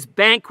to His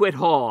banquet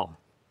hall,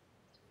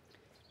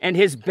 and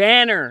His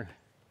banner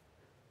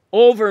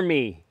over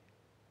me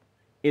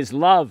is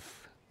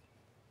love."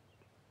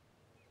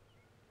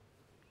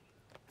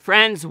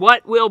 Friends,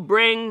 what will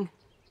bring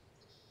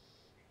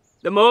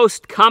the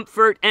most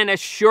comfort and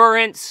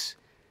assurance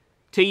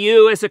to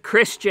you as a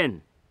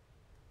Christian?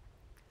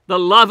 the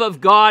love of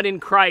God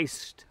in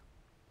Christ.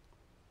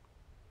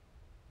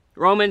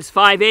 Romans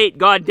 5:8,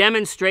 God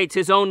demonstrates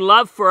his own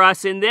love for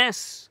us in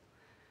this: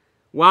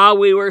 while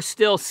we were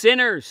still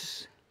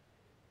sinners,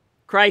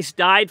 Christ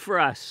died for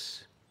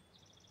us.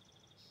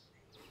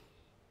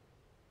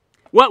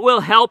 What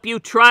will help you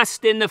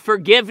trust in the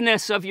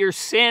forgiveness of your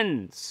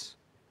sins?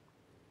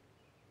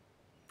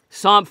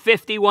 Psalm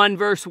 51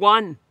 verse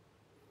 1.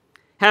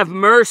 Have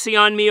mercy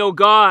on me, O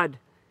God,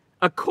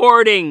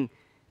 according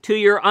to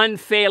your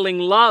unfailing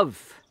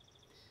love.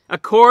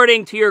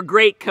 According to your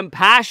great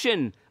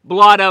compassion,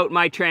 blot out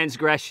my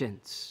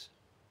transgressions.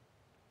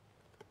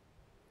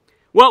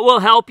 What will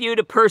help you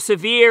to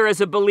persevere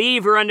as a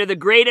believer under the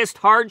greatest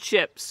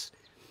hardships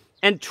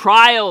and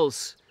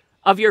trials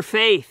of your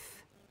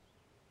faith?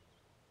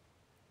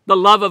 The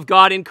love of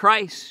God in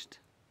Christ.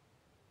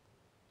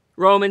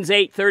 Romans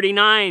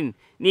 8:39,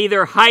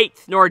 neither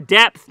height nor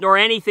depth nor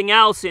anything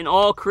else in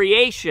all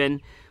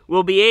creation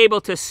will be able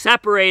to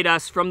separate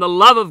us from the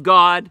love of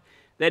God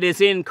that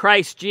is in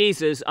Christ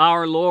Jesus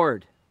our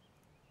Lord.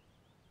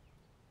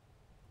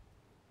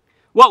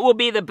 What will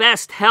be the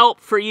best help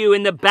for you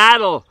in the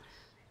battle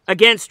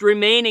against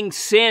remaining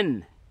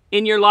sin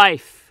in your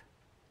life?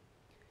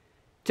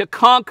 To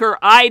conquer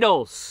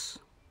idols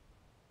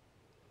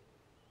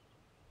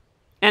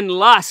and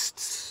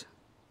lusts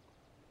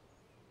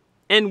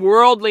and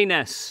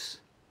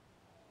worldliness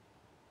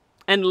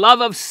and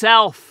love of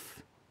self.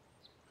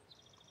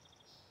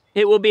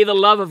 It will be the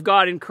love of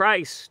God in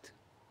Christ.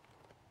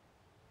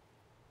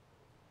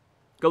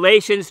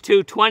 Galatians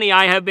 2:20,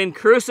 I have been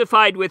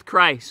crucified with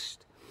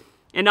Christ,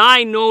 and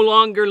I no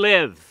longer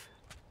live,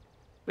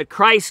 but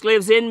Christ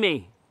lives in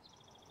me.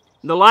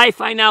 The life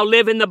I now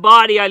live in the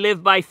body, I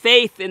live by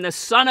faith in the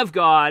Son of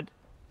God,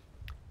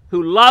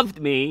 who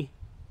loved me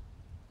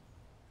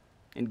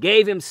and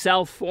gave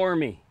himself for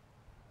me.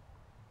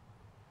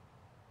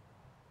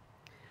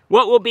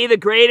 What will be the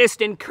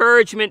greatest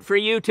encouragement for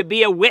you to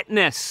be a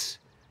witness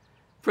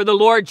for the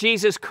Lord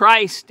Jesus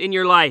Christ in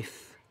your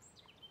life?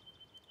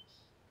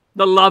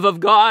 The love of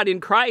God in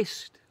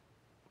Christ.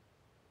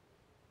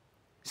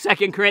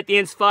 2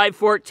 Corinthians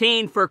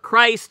 5:14, for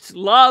Christ's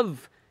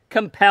love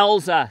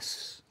compels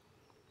us,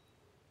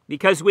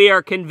 because we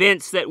are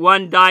convinced that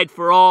one died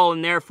for all,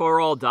 and therefore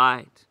all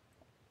died.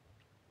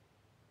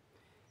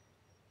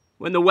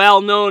 When the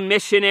well-known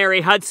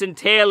missionary Hudson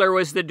Taylor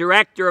was the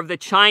director of the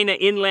China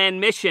Inland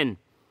Mission,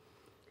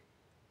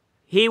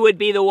 he would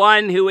be the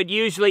one who would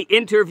usually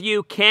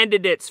interview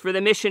candidates for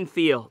the mission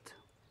field.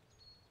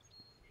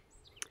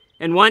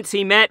 And once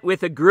he met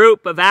with a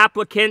group of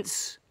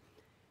applicants,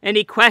 and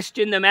he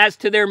questioned them as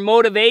to their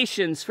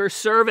motivations for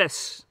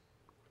service.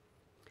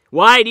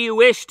 Why do you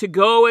wish to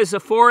go as a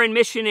foreign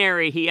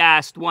missionary? He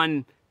asked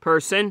one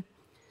person.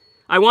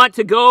 I want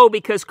to go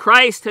because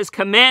Christ has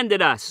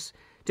commanded us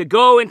to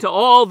go into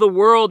all the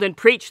world and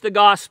preach the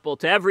gospel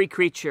to every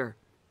creature.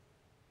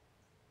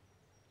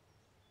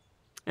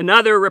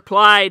 Another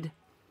replied,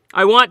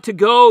 I want to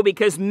go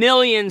because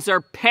millions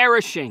are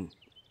perishing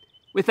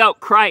without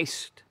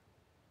Christ.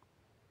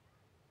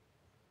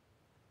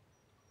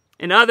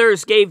 And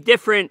others gave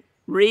different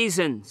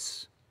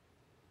reasons.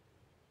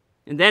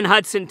 And then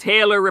Hudson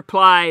Taylor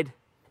replied,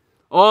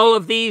 all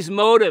of these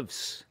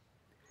motives,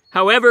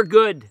 however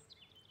good,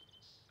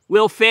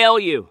 will fail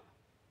you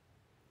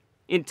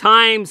in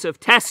times of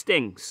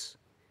testings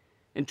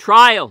and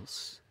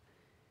trials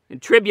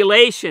and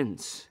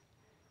tribulations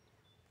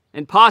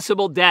and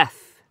possible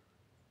death.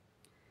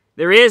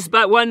 There is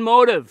but one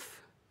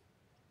motive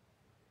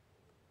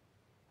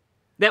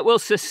that will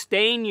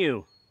sustain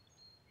you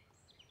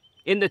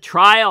in the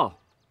trial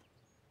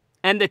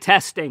and the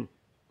testing,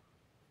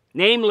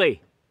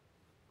 namely,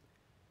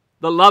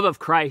 the love of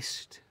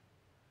Christ.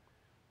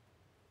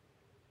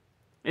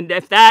 And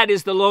if that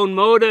is the lone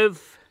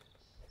motive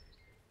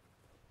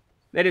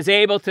that is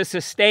able to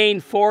sustain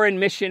foreign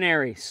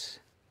missionaries,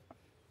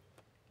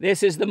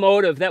 this is the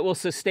motive that will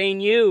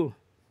sustain you,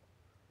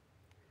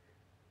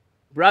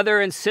 brother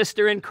and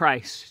sister in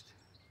Christ,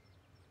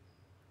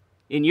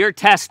 in your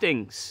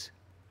testings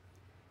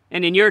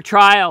and in your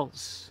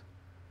trials.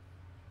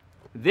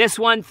 This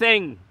one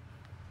thing,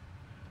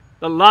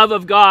 the love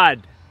of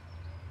God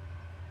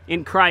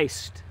in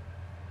Christ.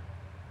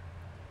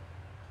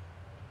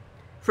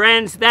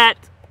 Friends, that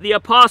the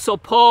Apostle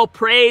Paul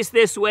prays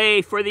this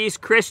way for these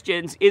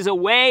Christians is a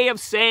way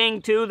of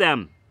saying to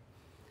them,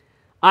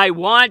 I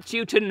want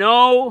you to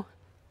know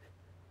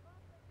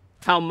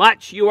how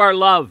much you are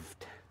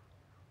loved.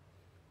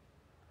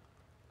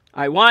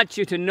 I want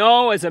you to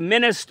know as a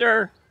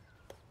minister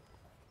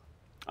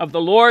of the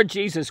Lord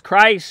Jesus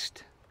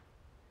Christ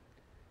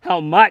how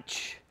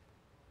much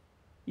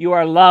you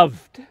are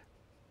loved.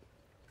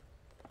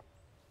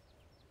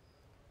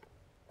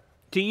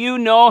 Do you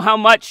know how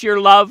much you're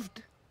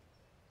loved?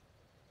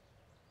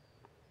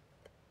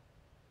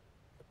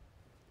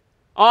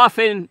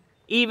 Often,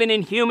 even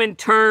in human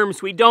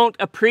terms, we don't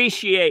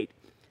appreciate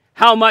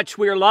how much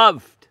we're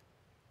loved.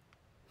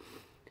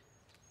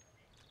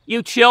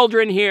 You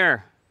children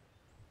here,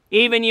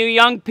 even you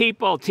young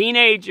people,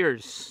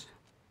 teenagers,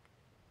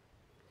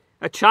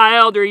 a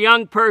child or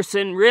young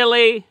person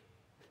really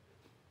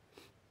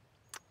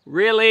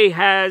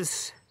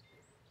has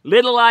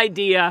little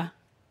idea,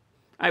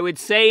 I would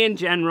say in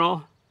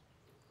general,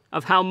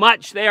 of how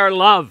much they are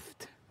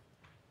loved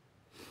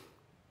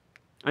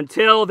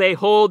until they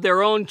hold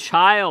their own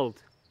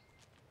child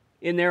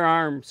in their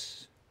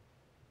arms.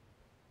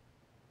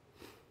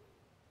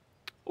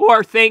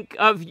 Or think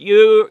of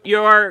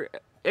your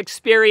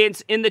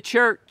experience in the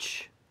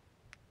church.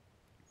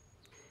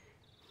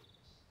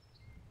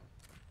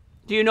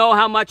 Do you know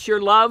how much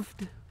you're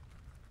loved?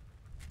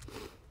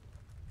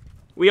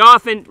 We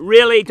often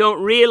really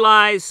don't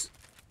realize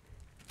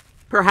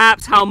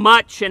perhaps how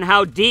much and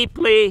how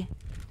deeply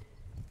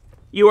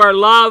you are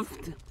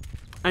loved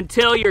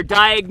until you're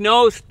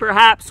diagnosed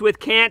perhaps with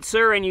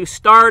cancer and you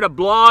start a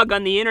blog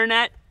on the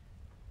internet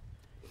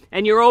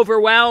and you're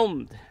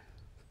overwhelmed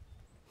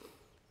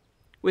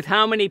with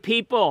how many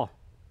people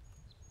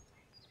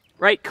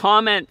write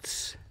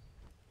comments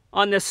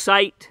on the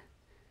site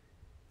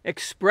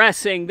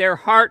expressing their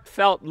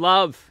heartfelt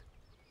love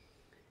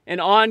and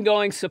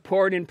ongoing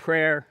support in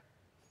prayer.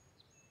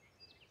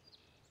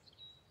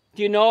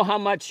 Do you know how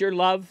much you're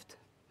loved?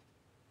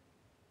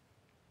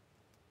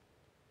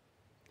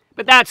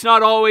 But that's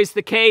not always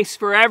the case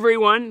for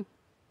everyone,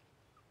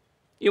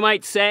 you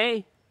might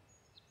say.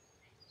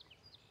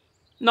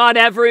 Not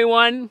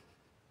everyone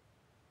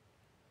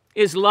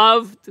is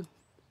loved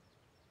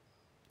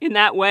in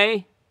that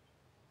way.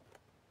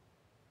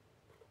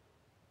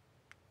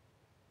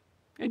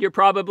 And you're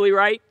probably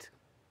right.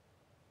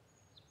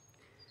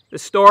 The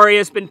story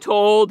has been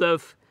told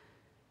of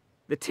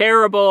the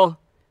terrible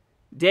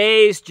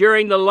days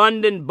during the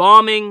London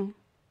bombing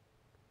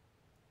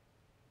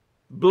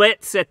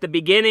blitz at the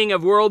beginning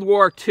of World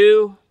War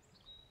II.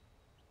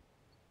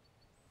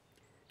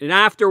 And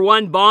after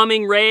one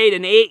bombing raid,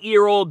 an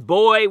 8-year-old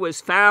boy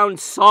was found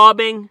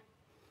sobbing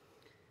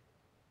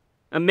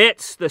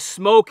amidst the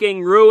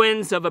smoking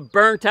ruins of a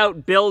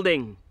burnt-out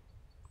building.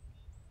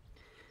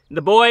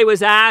 The boy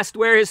was asked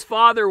where his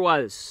father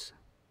was.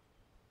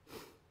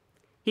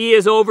 "He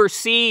is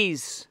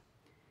overseas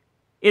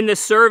in the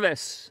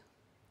service,"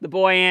 the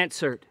boy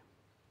answered.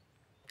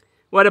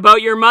 "What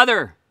about your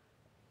mother?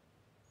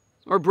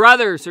 Or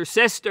brothers or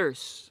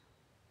sisters?"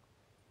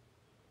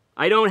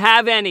 "I don't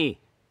have any,"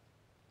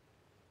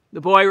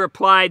 the boy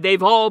replied.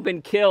 "They've all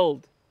been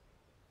killed."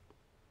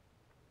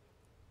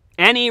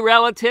 "Any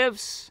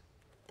relatives?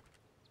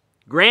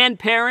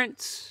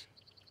 Grandparents?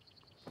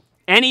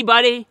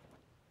 Anybody?"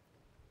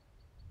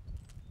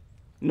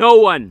 "No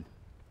one,"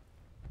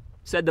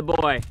 said the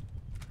boy.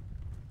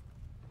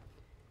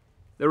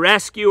 The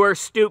rescuer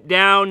stooped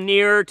down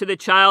nearer to the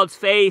child's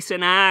face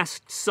and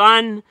asked,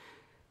 "Son,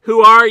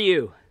 who are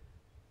you?"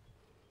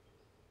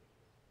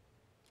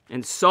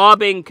 And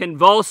sobbing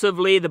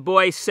convulsively, the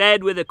boy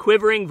said with a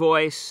quivering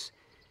voice,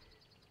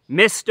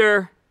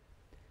 "Mister,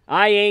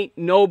 I ain't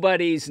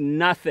nobody's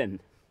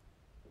nothing."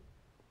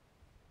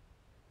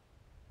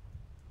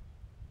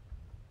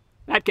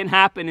 That can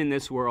happen in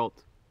this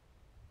world.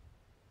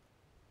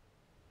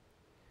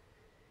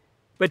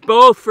 But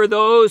both for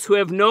those who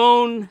have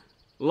known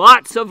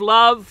lots of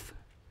love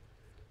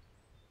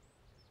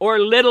or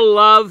little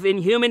love in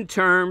human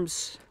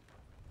terms,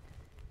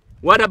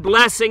 what a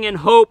blessing and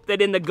hope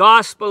that in the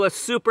gospel a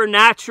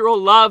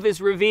supernatural love is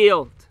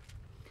revealed,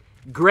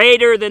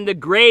 greater than the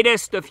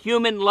greatest of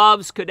human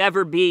loves could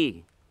ever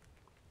be.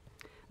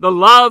 The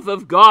love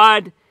of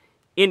God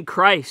in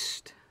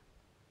Christ.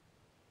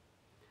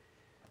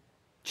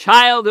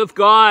 Child of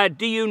God,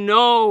 do you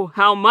know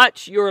how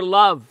much you're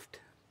loved?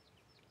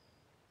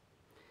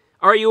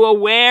 Are you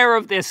aware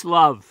of this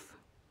love?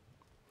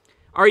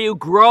 Are you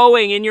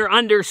growing in your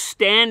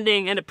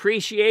understanding and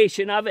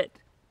appreciation of it?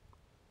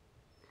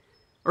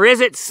 Or is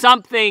it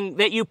something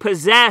that you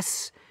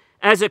possess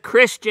as a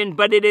Christian,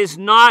 but it is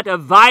not a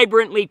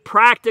vibrantly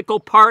practical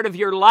part of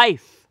your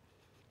life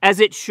as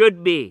it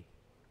should be?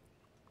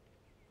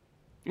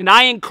 And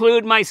I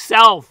include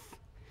myself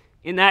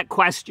in that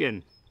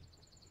question.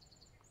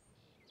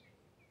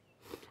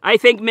 I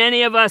think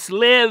many of us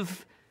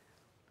live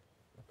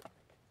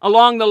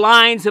along the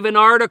lines of an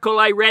article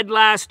I read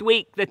last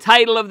week. The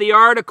title of the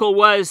article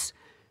was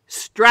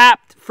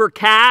 "Strapped for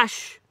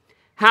Cash: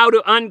 How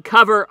to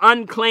Uncover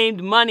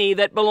Unclaimed Money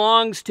That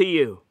Belongs to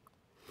You."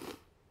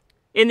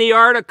 In the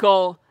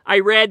article, I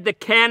read the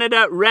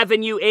Canada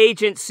Revenue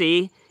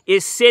Agency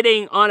is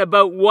sitting on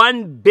about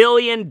 $1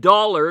 billion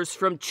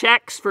from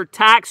checks for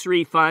tax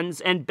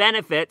refunds and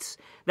benefits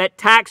that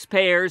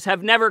taxpayers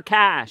have never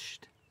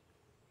cashed.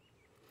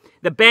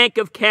 The Bank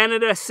of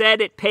Canada said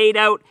it paid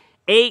out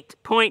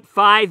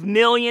 $8.5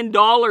 million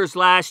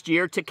last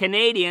year to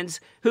Canadians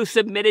who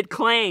submitted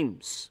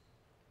claims.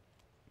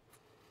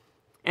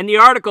 And the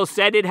article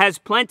said it has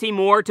plenty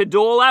more to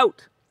dole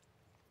out.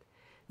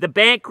 The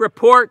bank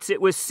reports it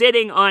was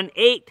sitting on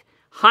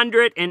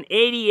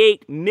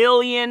 $888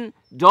 million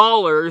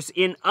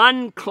in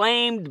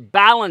unclaimed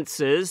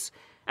balances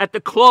at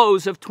the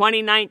close of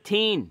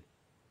 2019.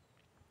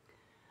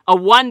 A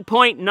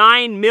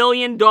 $1.9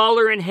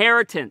 million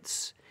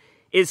inheritance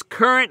is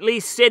currently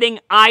sitting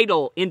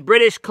idle in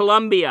British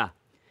Columbia,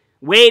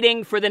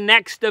 waiting for the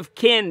next of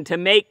kin to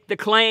make the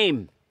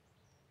claim?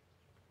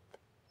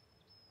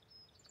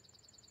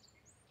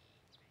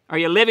 Are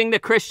you living the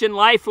Christian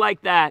life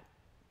like that?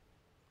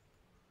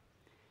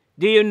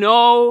 Do you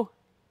know,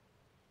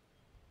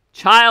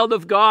 child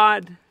of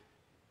God,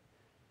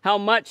 how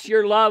much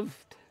you're loved?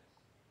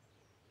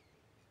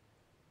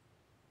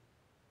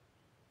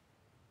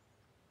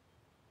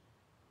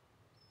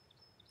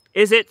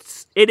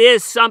 It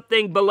is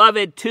something,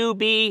 beloved, to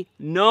be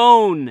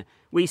known,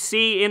 we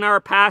see in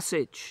our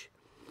passage.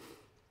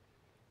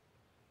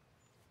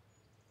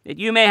 That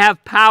you may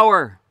have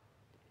power,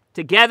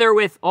 together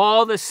with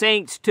all the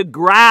saints, to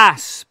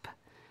grasp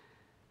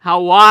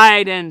how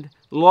wide and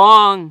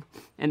long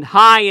and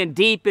high and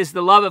deep is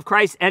the love of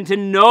Christ, and to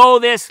know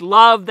this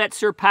love that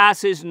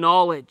surpasses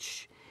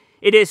knowledge.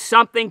 It is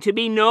something to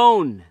be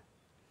known,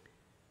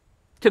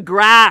 to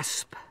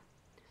grasp.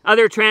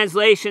 Other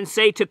translations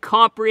say to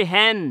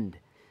comprehend.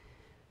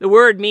 The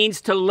word means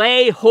to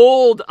lay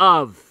hold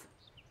of.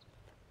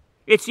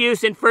 It's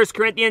used in 1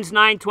 Corinthians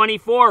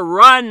 9:24.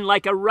 Run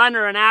like a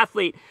runner, an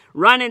athlete.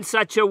 Run in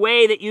such a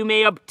way that you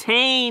may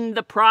obtain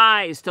the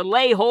prize, to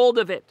lay hold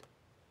of it.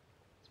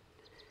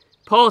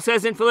 Paul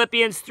says in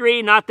Philippians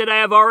 3, not that I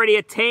have already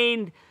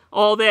obtained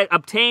all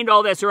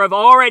this, or have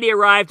already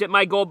arrived at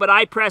my goal, but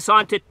I press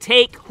on to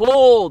take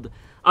hold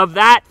of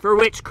that for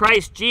which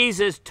Christ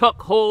Jesus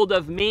took hold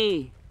of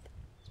me.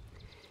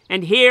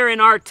 And here in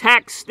our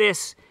text,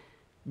 this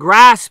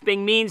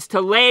grasping means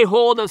to lay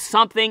hold of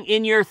something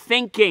in your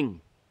thinking.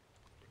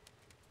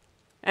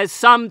 As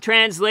some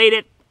translate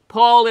it,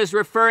 Paul is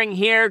referring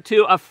here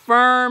to a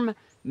firm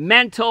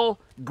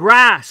mental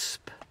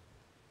grasp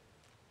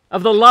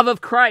of the love of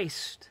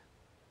Christ.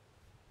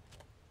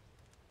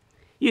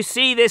 You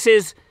see, this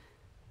is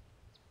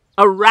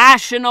a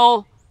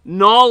rational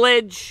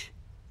knowledge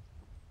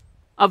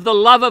of the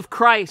love of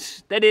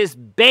Christ that is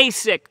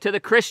basic to the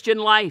Christian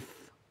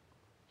life.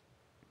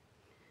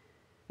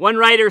 One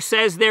writer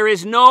says there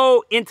is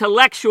no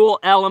intellectual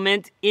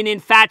element in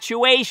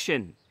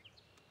infatuation.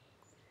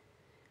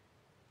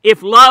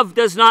 If love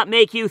does not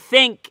make you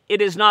think,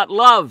 it is not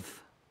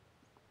love.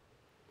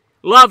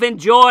 Love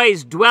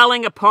enjoys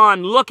dwelling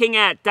upon, looking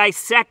at,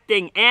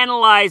 dissecting,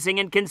 analyzing,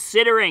 and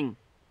considering.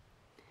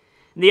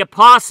 The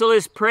apostle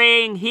is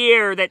praying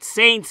here that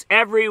saints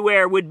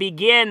everywhere would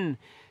begin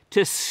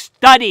to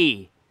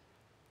study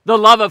the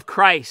love of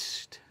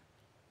Christ.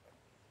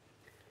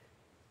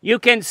 You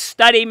can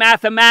study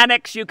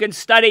mathematics, you can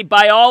study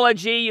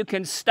biology, you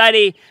can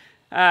study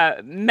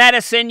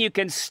medicine, you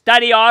can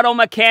study auto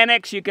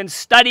mechanics, you can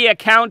study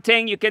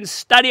accounting, you can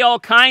study all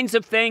kinds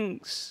of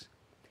things.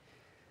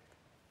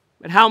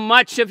 But how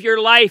much of your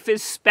life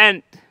is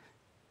spent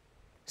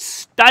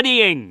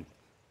studying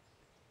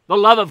the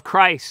love of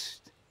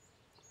Christ?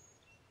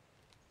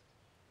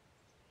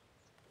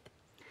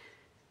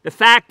 The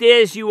fact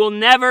is, you will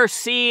never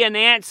see an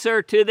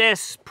answer to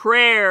this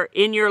prayer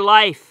in your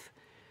life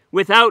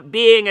without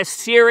being a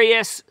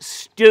serious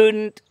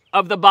student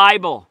of the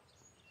Bible.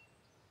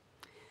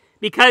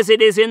 Because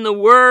it is in the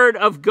Word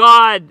of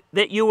God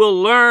that you will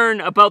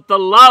learn about the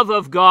love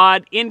of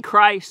God in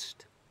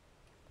Christ.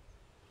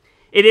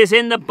 It is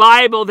in the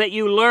Bible that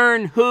you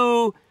learn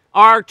who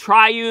our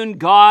triune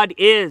God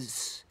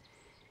is.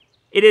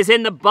 It is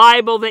in the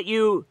Bible that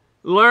you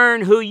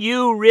learn who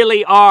you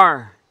really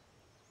are.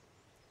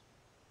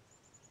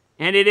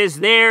 And it is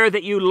there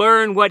that you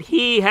learn what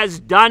He has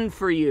done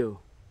for you.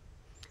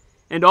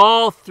 And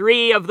all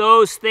three of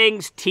those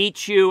things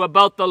teach you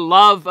about the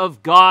love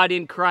of God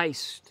in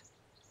Christ.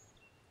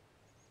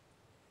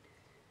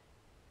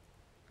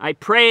 I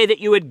pray that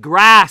you would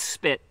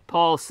grasp it,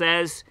 Paul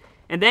says.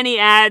 And then he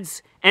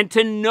adds, and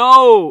to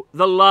know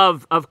the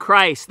love of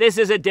Christ. This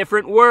is a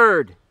different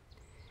word.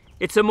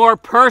 It's a more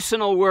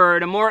personal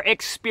word, a more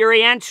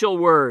experiential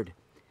word.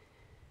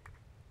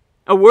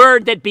 A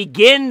word that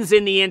begins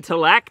in the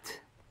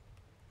intellect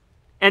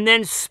and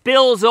then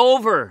spills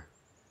over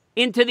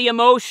into the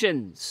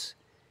emotions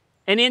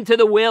and into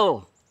the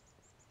will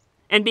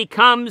and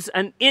becomes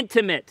an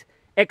intimate,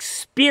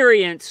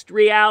 experienced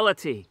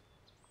reality.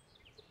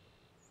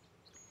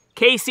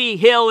 Casey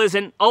Hill is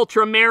an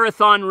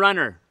ultramarathon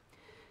runner.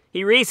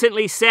 He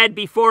recently said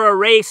before a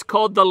race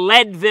called the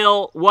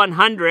Leadville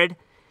 100,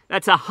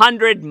 that's a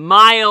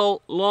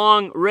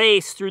 100-mile-long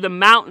race through the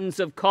mountains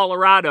of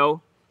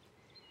Colorado.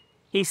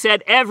 He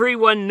said,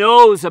 everyone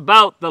knows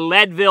about the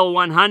Leadville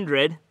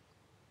 100.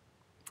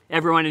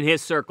 Everyone in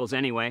his circles,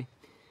 anyway.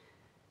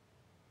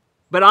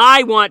 But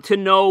I want to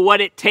know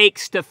what it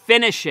takes to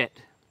finish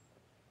it.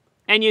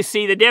 And you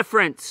see the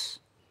difference.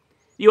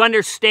 You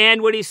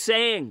understand what he's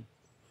saying.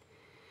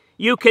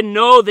 You can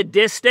know the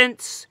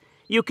distance.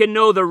 You can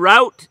know the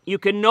route. You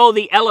can know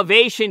the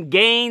elevation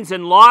gains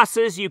and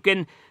losses. You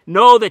can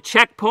know the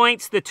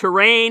checkpoints, the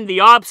terrain,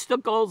 the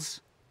obstacles.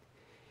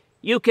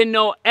 You can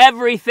know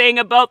everything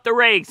about the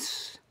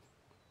race.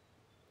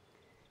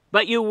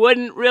 But you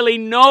wouldn't really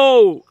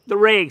know the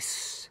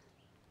race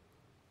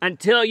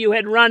until you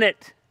had run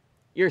it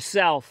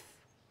yourself.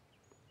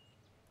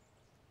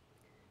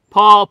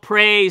 Paul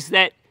prays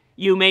that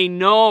you may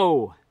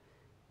know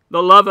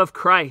the love of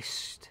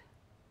Christ.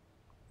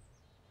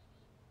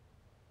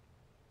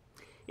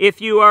 If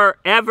you are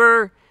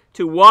ever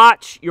to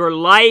watch your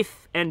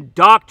life and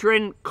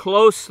doctrine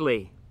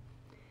closely,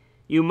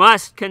 you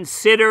must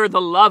consider the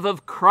love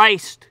of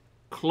Christ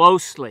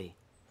closely.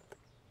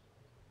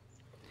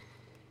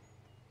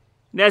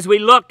 And as we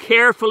look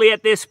carefully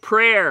at this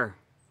prayer,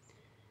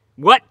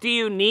 what do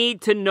you need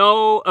to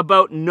know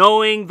about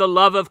knowing the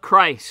love of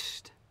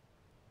Christ?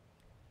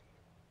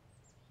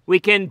 We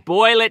can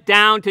boil it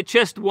down to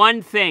just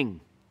one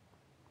thing.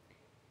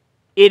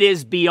 It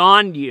is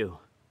beyond you.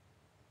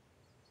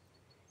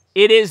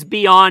 It is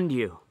beyond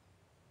you.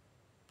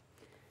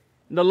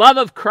 The love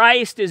of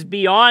Christ is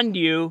beyond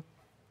you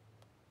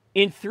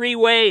in three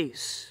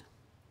ways.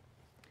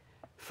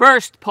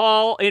 First,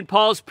 in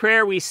Paul's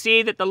prayer, we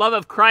see that the love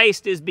of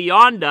Christ is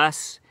beyond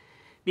us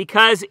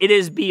because it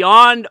is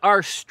beyond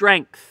our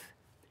strength.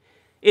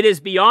 It is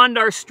beyond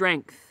our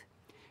strength.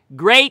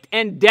 Great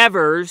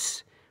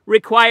endeavors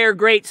require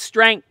great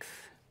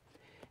strength.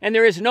 And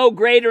there is no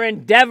greater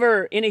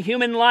endeavor in a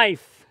human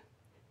life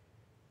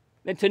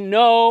than to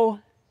know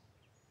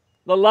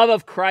the love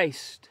of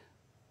Christ.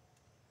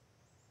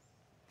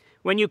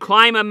 When you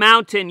climb a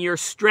mountain, your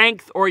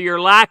strength or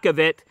your lack of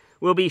it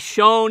will be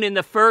shown in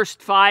the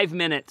first 5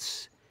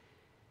 minutes.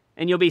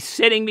 And you'll be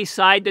sitting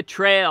beside the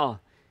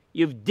trail.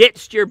 You've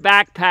ditched your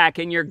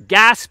backpack and you're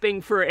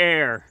gasping for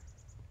air.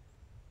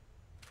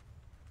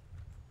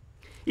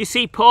 You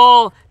see,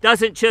 Paul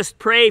doesn't just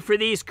pray for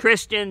these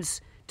Christians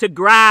to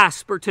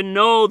grasp or to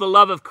know the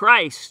love of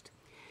Christ.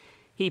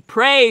 He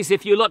prays,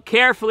 if you look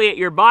carefully at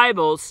your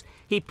Bibles,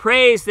 he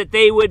prays that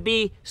they would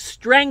be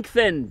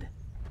strengthened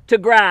to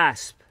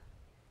grasp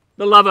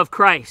the love of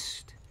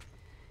Christ,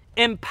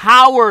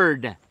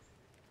 empowered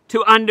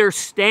to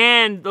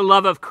understand the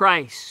love of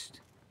Christ.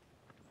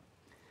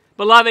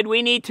 Beloved,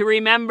 we need to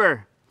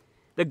remember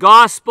the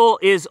gospel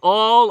is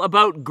all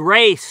about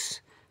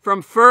grace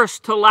from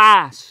first to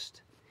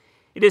last.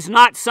 It is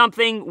not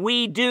something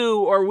we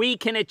do or we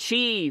can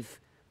achieve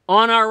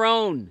on our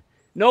own.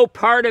 No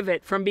part of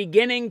it from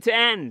beginning to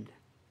end.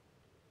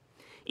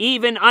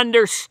 Even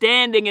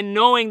understanding and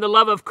knowing the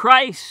love of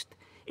Christ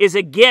is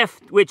a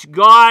gift in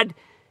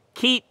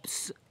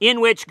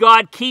which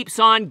God keeps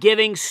on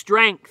giving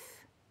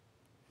strength.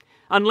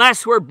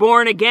 Unless we're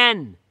born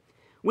again,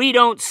 we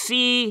don't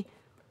see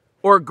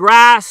or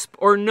grasp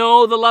or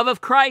know the love of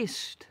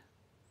Christ.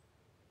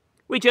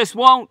 We just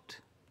won't.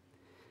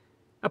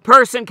 A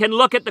person can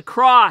look at the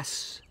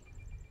cross,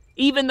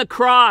 even the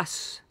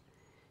cross,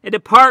 and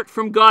apart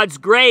from God's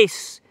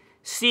grace,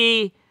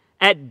 see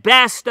at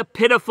best a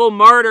pitiful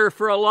martyr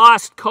for a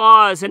lost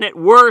cause, and at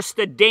worst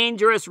a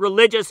dangerous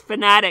religious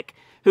fanatic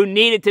who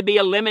needed to be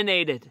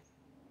eliminated.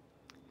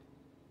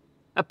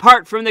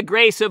 Apart from the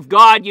grace of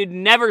God, you'd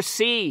never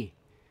see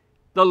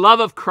the love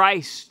of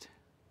Christ.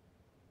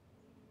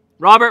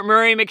 Robert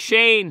Murray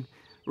McCheyne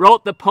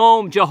wrote the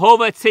poem,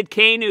 Jehovah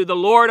Tzidkenu, the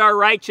Lord our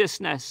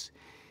righteousness.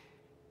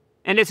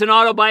 And it's an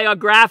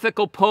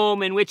autobiographical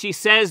poem in which he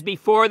says,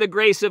 before the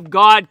grace of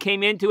God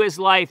came into his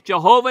life,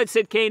 Jehovah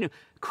Tzidkenu,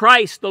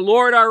 Christ, the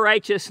Lord our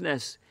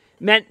righteousness,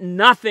 meant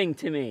nothing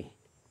to me.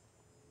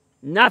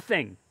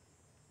 Nothing.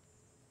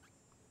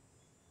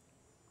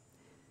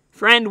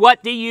 Friend,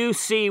 what do you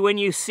see when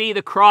you see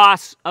the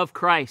cross of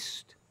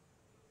Christ?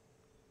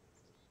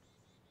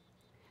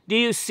 Do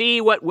you see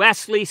what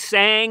Wesley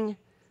sang?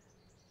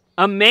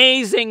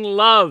 Amazing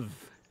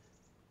love.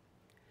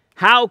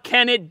 How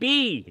can it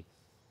be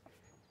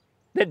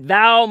that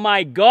thou,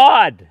 my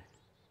God,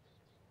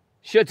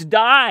 shouldst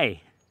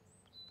die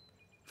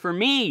for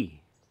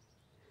me?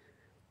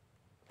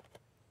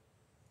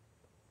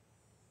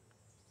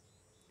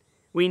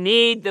 We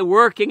need the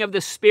working of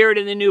the Spirit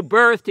in the new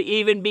birth to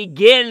even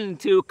begin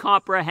to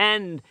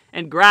comprehend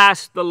and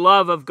grasp the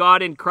love of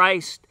God in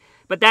Christ.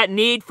 But that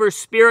need for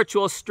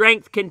spiritual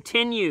strength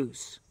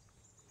continues.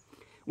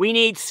 We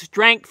need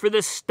strength for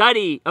the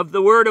study of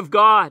the Word of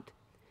God,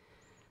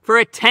 for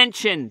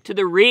attention to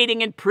the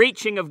reading and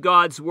preaching of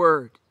God's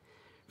Word,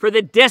 for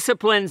the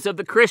disciplines of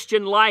the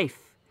Christian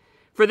life,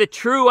 for the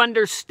true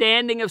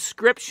understanding of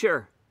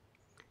Scripture.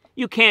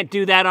 You can't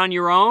do that on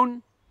your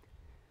own.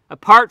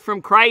 Apart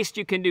from Christ,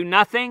 you can do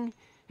nothing.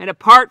 And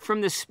apart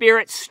from the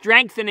Spirit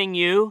strengthening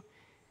you,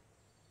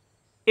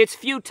 it's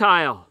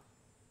futile.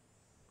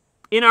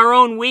 In our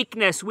own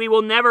weakness, we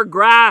will never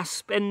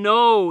grasp and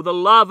know the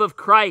love of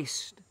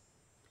Christ.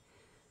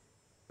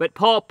 But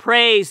Paul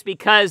prays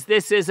because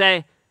this is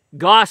a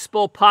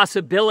gospel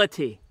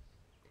possibility.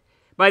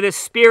 By the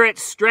Spirit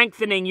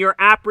strengthening, your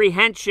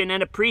apprehension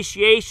and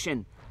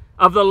appreciation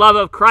of the love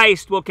of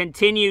Christ will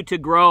continue to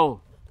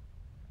grow.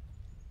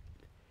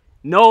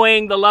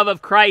 Knowing the love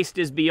of Christ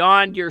is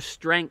beyond your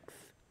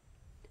strength,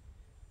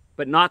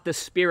 but not the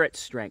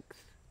Spirit's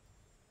strength.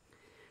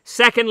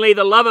 Secondly,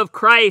 the love of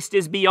Christ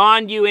is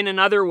beyond you in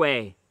another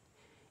way.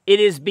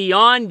 It is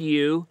beyond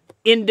you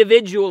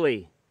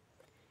individually.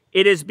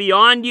 It is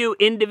beyond you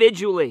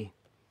individually.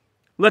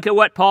 Look at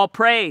what Paul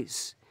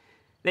prays,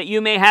 that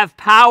you may have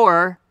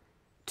power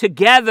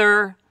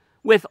together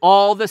with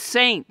all the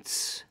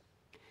saints.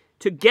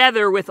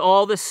 Together with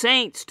all the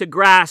saints, to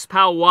grasp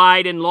how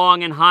wide and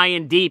long and high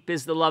and deep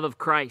is the love of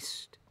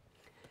Christ.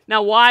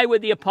 Now, why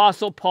would the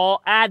Apostle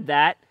Paul add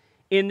that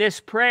in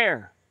this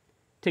prayer?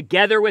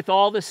 Together with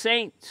all the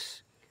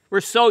saints.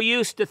 We're so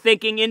used to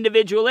thinking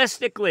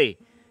individualistically,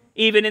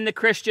 even in the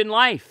Christian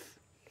life.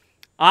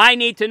 I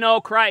need to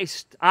know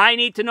Christ. I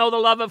need to know the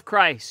love of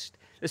Christ.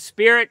 The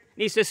Spirit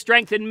needs to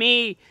strengthen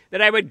me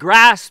that I would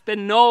grasp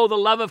and know the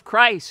love of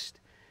Christ.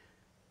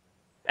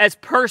 As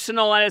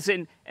personal as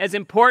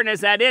important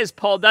as that is,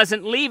 Paul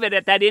doesn't leave it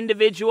at that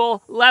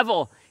individual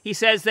level. He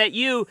says that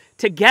you,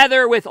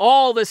 together with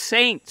all the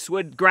saints,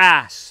 would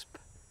grasp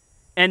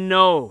and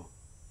know.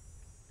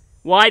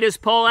 Why does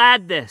Paul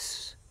add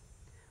this?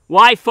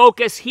 Why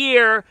focus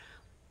here,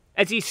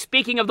 as he's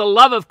speaking of the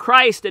love of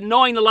Christ and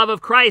knowing the love of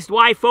Christ,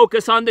 why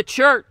focus on the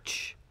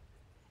church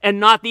and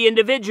not the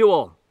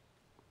individual?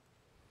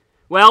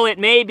 Well, it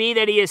may be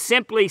that he is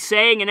simply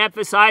saying and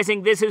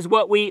emphasizing this is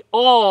what we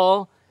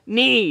all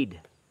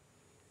need.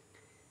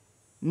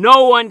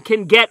 No one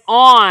can get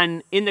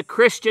on in the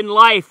Christian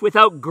life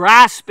without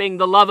grasping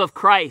the love of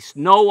Christ.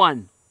 No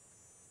one.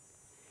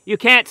 You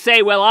can't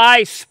say, well,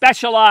 I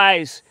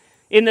specialize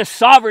in the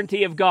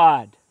sovereignty of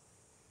God.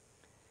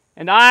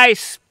 And I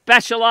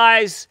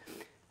specialize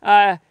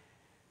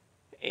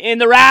in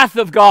the wrath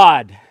of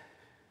God.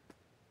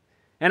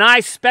 And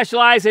I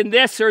specialize in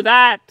this or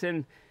that.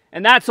 And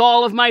that's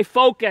all of my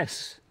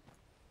focus.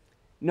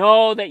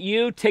 Know that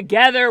you,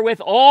 together with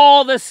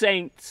all the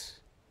saints,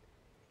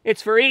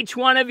 it's for each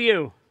one of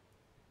you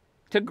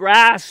to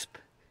grasp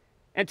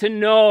and to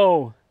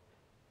know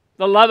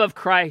the love of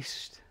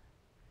Christ.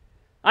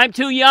 I'm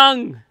too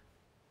young,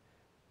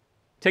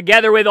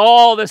 together with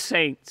all the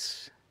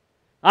saints.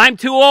 I'm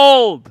too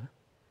old,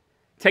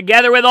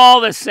 together with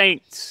all the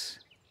saints.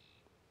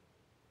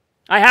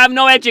 I have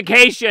no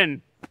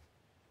education,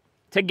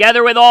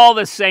 together with all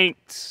the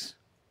saints.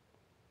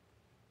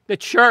 The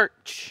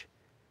church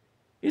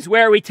is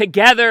where we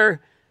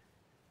together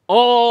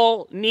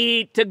all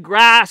need to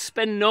grasp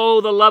and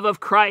know the love of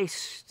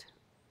Christ.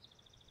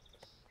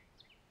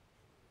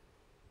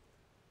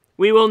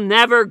 We will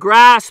never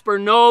grasp or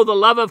know the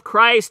love of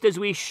Christ as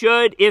we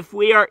should if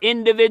we are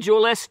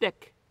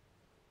individualistic.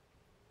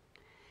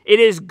 It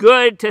is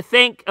good to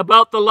think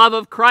about the love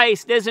of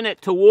Christ, isn't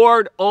it,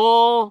 toward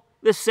all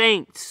the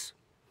saints.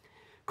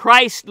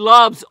 Christ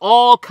loves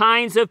all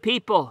kinds of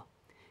people,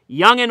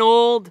 young and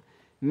old,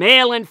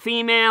 male and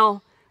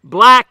female,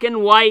 black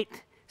and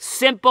white,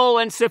 simple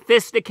and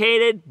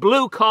sophisticated,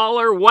 blue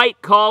collar,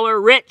 white collar,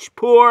 rich,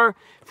 poor,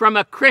 from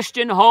a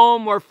Christian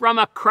home or from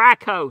a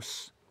crack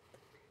house.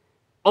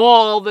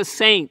 All the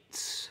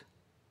saints.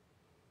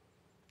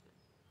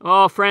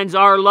 Oh, friends,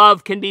 our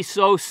love can be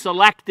so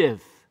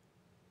selective,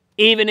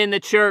 even in the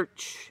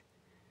church.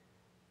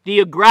 Do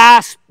you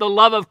grasp the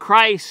love of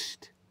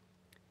Christ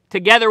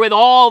together with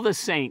all the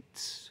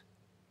saints?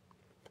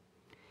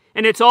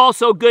 And it's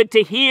also good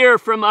to hear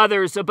from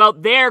others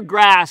about their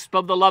grasp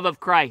of the love of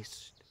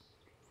Christ.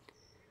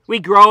 We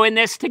grow in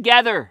this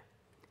together.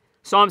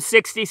 Psalm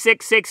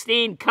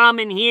 66:16, come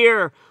and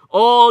hear,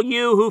 all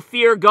you who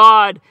fear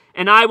God,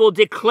 and I will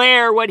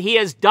declare what he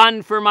has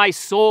done for my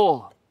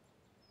soul.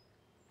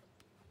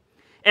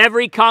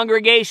 Every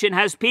congregation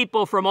has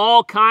people from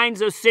all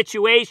kinds of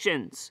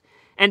situations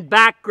and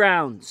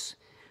backgrounds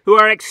who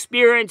are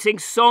experiencing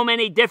so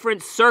many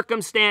different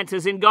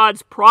circumstances in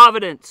God's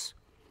providence,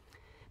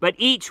 but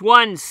each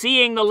one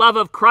seeing the love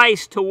of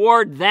Christ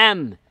toward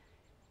them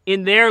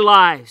in their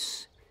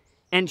lives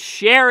and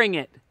sharing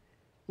it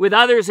with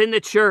others in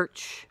the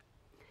church.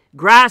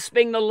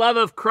 Grasping the love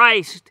of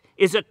Christ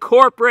is a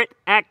corporate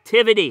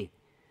activity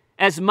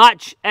as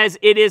much as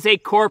it is a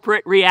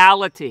corporate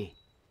reality.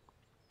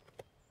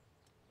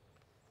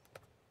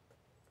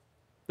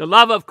 The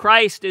love of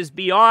Christ is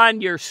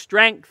beyond your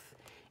strength.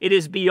 It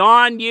is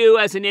beyond you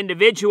as an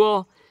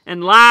individual.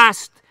 And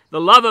last,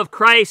 the love of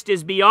Christ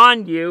is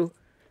beyond you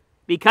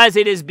because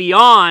it is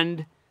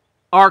beyond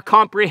our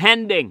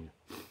comprehending.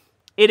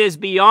 It is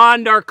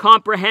beyond our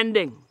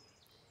comprehending.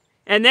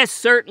 And this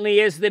certainly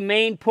is the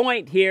main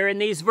point here in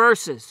these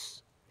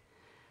verses.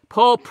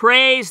 Paul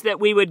prays that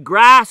we would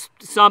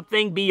grasp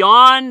something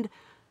beyond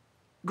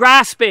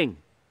grasping.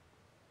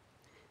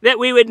 That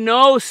we would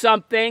know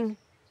something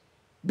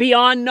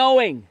beyond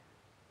knowing.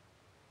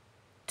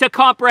 To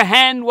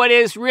comprehend what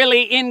is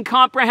really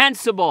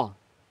incomprehensible.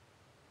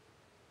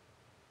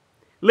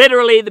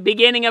 Literally, the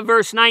beginning of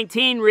verse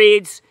 19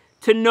 reads,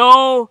 to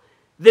know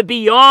the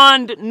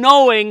beyond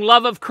knowing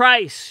love of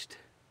Christ.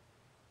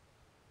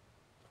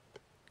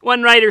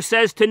 One writer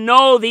says, to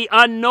know the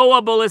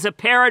unknowable is a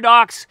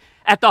paradox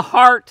at the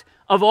heart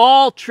of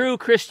all true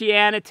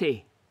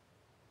Christianity.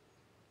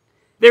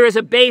 There is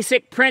a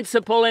basic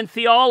principle in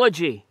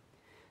theology.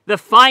 The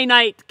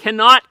finite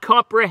cannot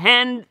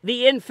comprehend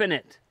the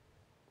infinite.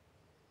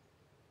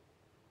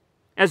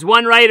 As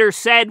one writer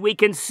said, we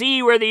can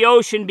see where the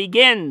ocean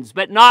begins,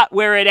 but not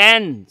where it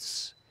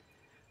ends.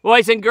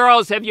 Boys and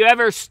girls, have you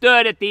ever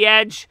stood at the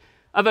edge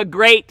of a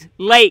great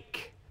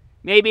lake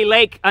maybe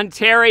Lake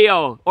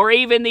Ontario, or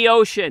even the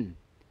ocean.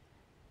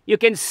 You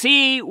can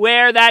see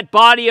where that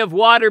body of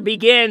water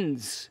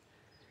begins.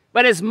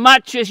 But as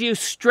much as you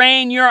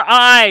strain your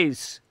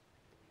eyes,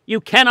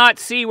 you cannot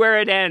see where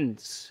it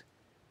ends.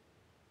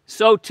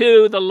 So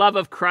too, the love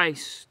of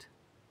Christ.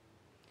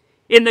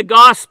 In the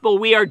gospel,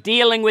 we are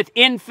dealing with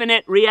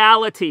infinite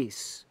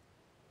realities.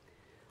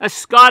 A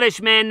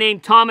Scottish man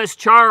named Thomas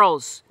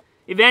Charles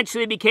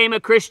eventually became a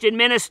Christian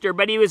minister,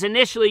 but he was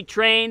initially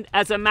trained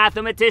as a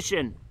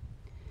mathematician.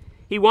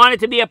 He wanted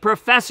to be a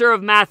professor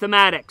of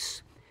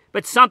mathematics,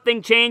 but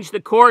something changed the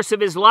course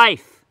of his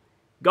life.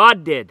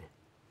 God did.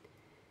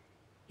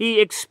 He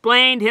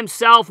explained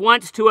himself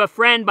once to a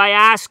friend by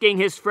asking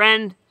his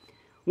friend,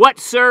 "What,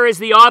 sir, is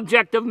the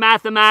object of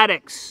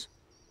mathematics?"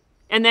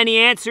 And then he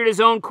answered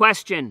his own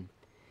question.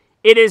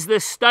 "It is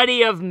the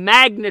study of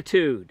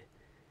magnitude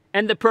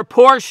and the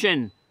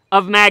proportion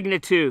of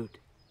magnitude."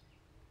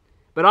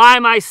 But I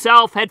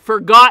myself had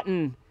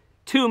forgotten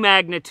two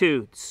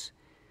magnitudes.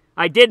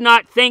 I did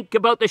not think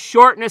about the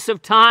shortness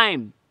of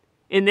time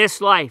in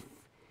this life,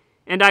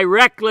 and I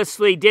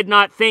recklessly did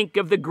not think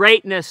of the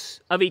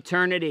greatness of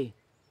eternity.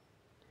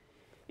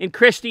 In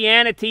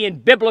Christianity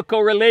and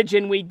biblical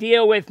religion, we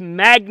deal with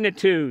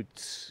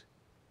magnitudes.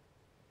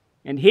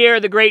 And here,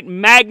 the great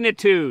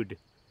magnitude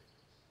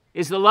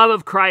is the love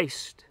of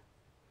Christ.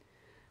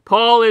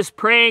 Paul is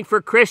praying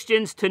for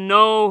Christians to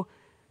know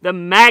the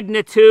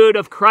magnitude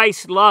of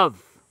Christ's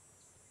love.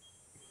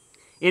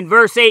 In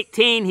verse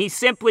 18, he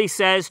simply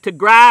says, to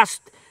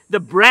grasp the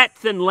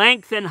breadth and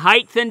length and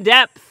height and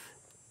depth.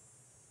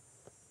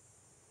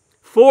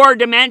 4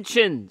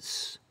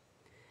 dimensions,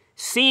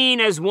 seen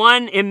as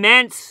one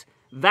immense,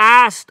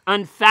 vast,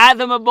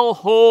 unfathomable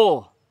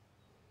whole.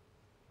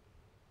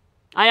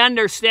 I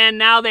understand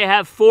now they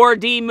have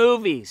 4D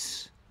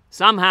movies,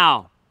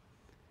 somehow.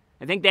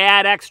 I think they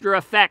add extra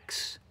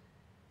effects.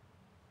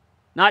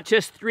 Not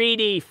just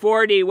 3D,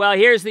 4D. Well,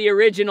 here's the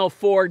original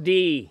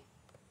 4D.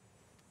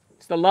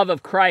 It's the love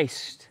of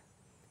Christ.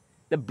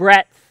 The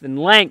breadth and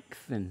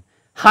length and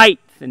height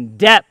and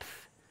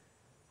depth.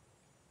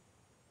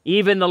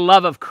 Even the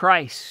love of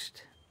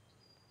Christ.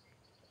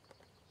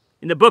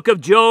 In the book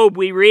of Job,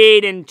 we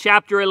read in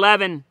chapter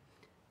 11,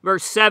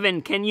 verse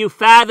 7, "Can you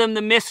fathom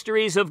the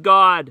mysteries of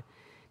God?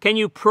 Can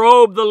you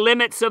probe the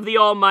limits of the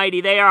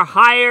Almighty? They are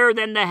higher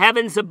than the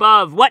heavens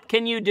above. What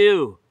can you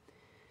do?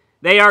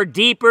 They are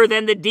deeper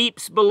than the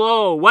deeps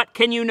below. What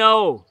can you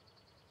know?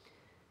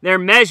 Their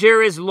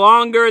measure is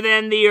longer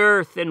than the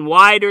earth and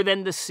wider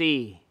than the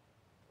sea."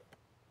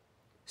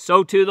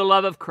 So too the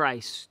love of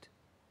Christ.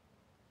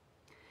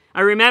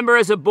 I remember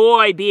as a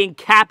boy being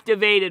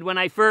captivated when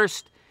I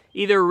first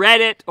either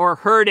read it or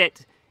heard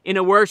it in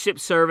a worship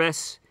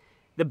service,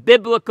 the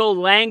biblical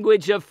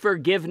language of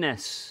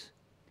forgiveness.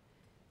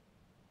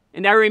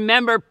 And I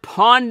remember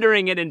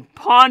pondering it and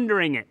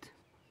pondering it.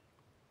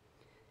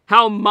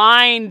 How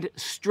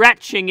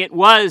mind-stretching it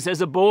was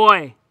as a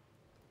boy.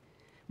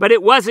 But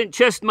it wasn't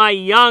just my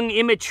young,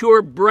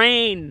 immature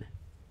brain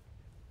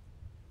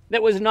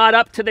that was not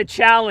up to the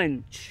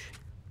challenge.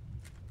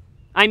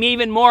 I'm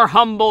even more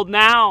humbled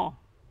now.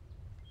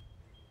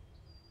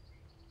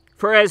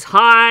 For as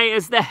high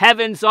as the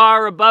heavens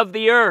are above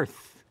the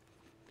earth,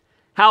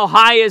 how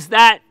high is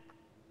that,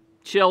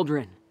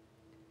 children?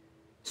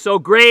 So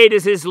great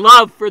is his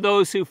love for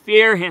those who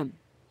fear him.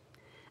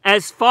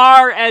 As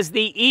far as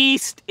the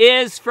east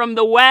is from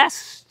the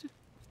west.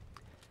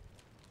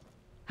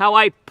 How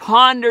I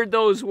pondered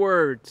those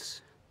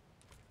words.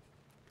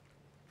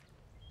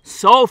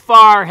 So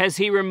far has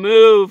he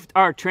removed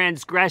our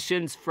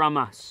transgressions from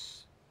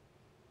us.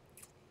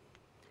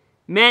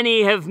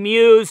 Many have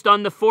mused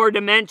on the 4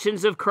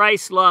 dimensions of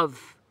Christ's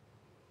love.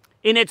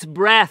 In its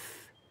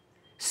breadth,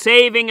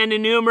 saving an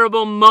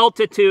innumerable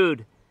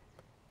multitude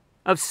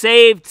of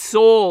saved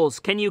souls.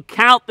 Can you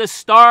count the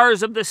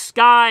stars of the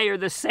sky or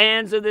the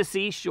sands of the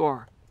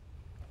seashore?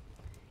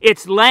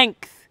 Its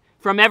length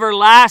from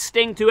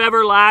everlasting to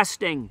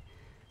everlasting.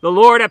 The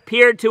Lord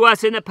appeared to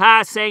us in the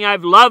past saying,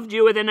 "I've loved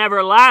you with an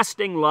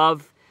everlasting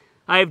love.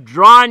 I have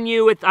drawn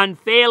you with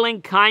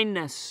unfailing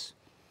kindness."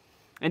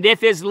 And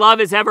if his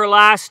love is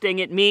everlasting,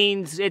 it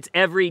means it's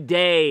every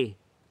day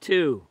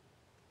too.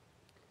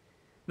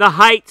 The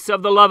heights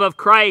of the love of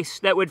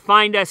Christ that would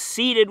find us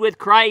seated with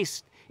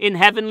Christ in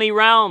heavenly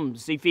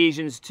realms,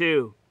 Ephesians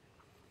 2.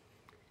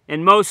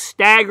 And most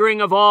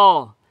staggering of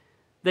all,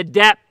 the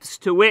depths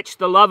to which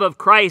the love of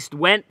Christ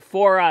went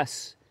for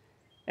us,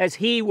 as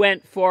he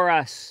went for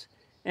us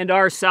and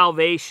our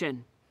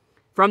salvation.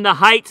 From the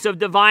heights of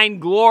divine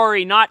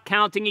glory, not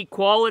counting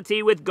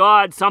equality with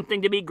God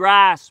something to be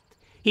grasped,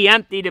 he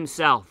emptied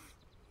himself.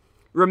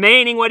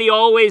 Remaining what he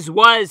always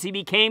was, he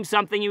became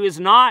something he was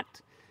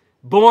not.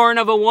 Born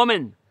of a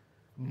woman,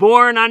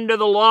 born under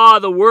the law,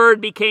 the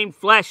Word became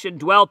flesh and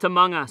dwelt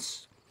among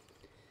us.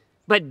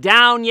 But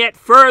down yet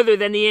further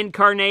than the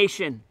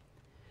incarnation,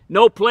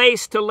 no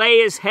place to lay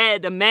his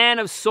head, a man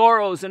of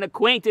sorrows and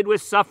acquainted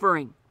with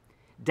suffering.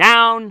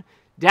 Down,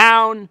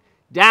 down,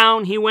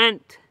 down he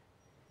went,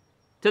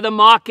 to the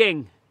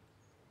mocking,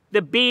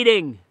 the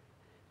beating,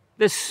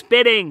 the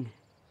spitting,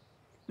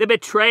 the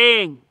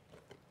betraying,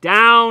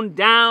 down,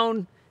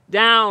 down,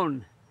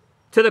 down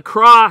to the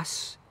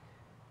cross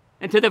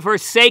and to the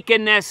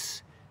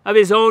forsakenness of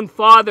his own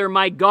Father.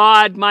 My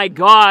God,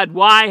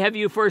 why have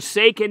you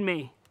forsaken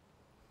me?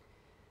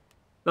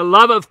 The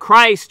love of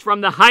Christ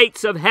from the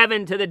heights of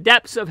heaven to the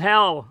depths of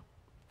hell.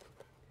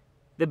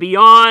 The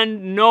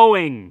beyond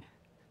knowing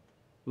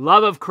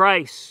love of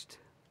Christ.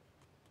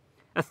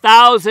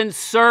 1,000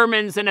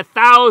 sermons and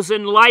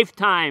 1,000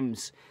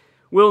 lifetimes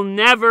will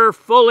never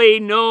fully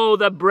know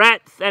the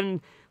breadth and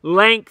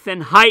length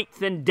and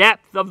height and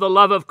depth of the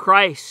love of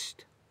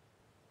Christ.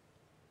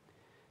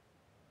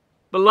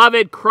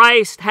 Beloved,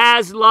 Christ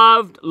has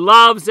loved,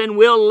 loves, and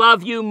will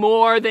love you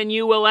more than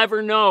you will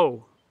ever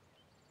know.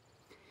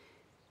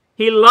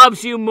 He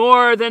loves you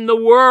more than the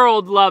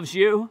world loves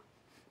you.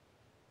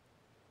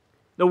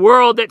 The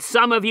world that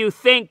some of you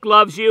think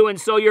loves you, and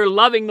so you're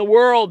loving the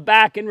world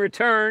back in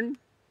return.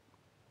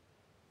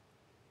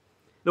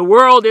 The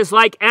world is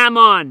like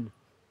Ammon,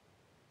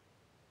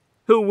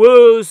 who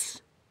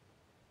woos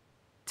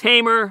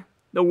Tamar.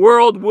 The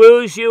world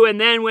woos you,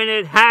 and then when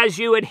it has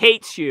you, it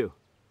hates you.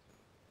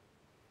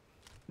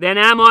 Then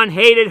Ammon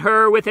hated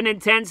her with an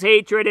intense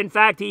hatred. In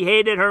fact, he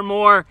hated her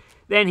more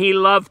than he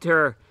loved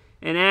her.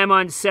 And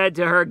Ammon said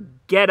to her,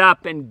 "Get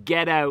up and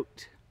get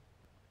out."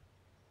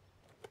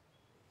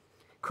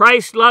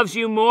 Christ loves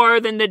you more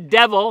than the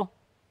devil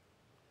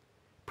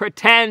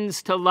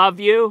pretends to love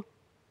you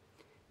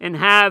and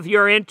have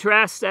your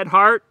interests at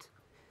heart.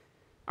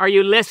 Are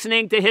you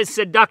listening to his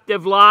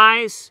seductive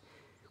lies?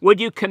 Would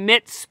you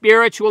commit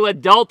spiritual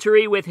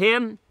adultery with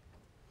him?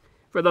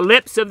 For the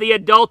lips of the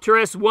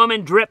adulterous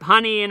woman drip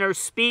honey, and her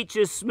speech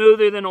is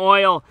smoother than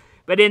oil.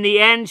 But in the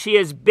end she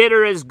is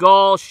bitter as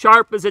gall,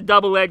 sharp as a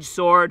double-edged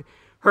sword.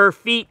 Her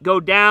feet go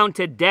down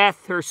to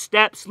death, her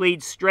steps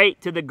lead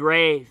straight to the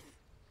grave.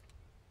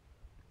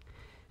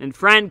 And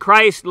friend,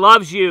 Christ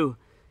loves you,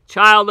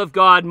 child of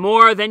God,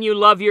 more than you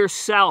love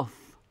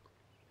yourself.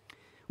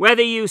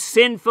 Whether you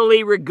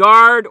sinfully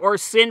regard or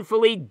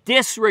sinfully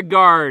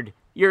disregard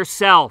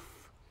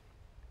yourself,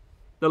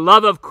 the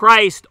love of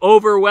Christ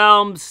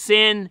overwhelms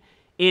sin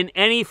in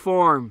any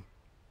form.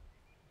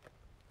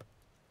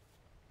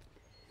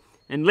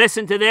 And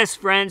listen to this,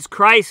 friends.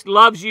 Christ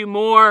loves you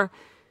more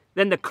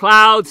than the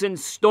clouds and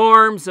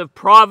storms of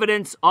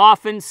providence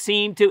often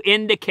seem to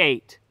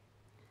indicate.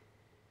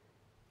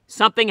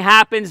 Something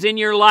happens in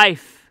your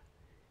life,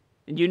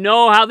 and you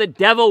know how the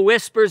devil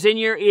whispers in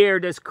your ear,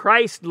 "Does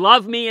Christ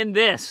love me in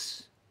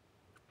this?"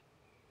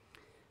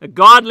 A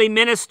godly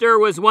minister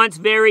was once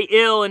very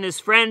ill, and his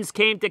friends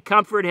came to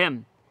comfort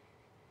him.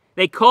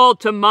 They called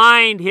to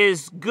mind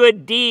his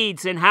good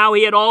deeds and how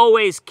he had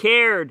always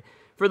cared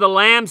for the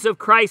lambs of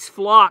Christ's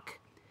flock.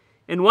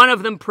 And one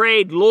of them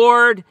prayed,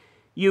 "Lord,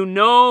 you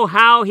know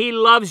how he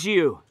loves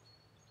you."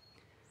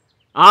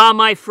 "Ah,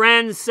 my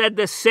friends," said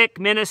the sick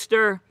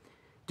minister,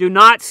 "do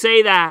not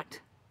say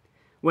that."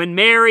 When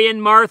Mary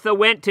and Martha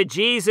went to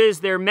Jesus,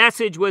 their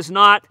message was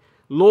not,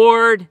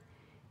 "Lord,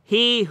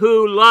 he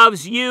who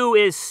loves you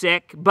is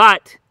sick,"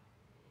 but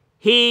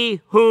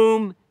 "He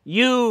whom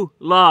you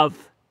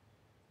love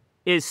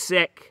is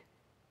sick.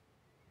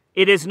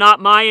 It is not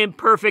my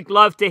imperfect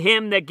love to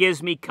him that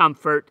gives me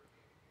comfort,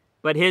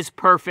 but his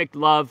perfect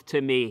love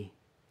to me."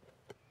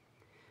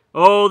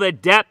 Oh, the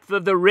depth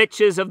of the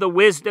riches of the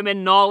wisdom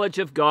and knowledge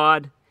of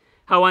God,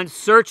 how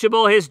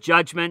unsearchable his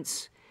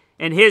judgments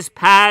and his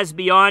paths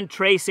beyond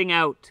tracing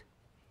out.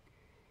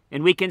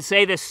 And we can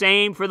say the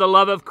same for the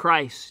love of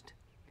Christ.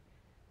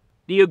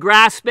 Do you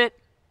grasp it?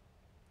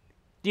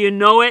 Do you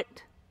know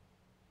it?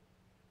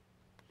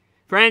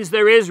 Friends,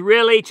 there is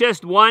really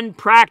just one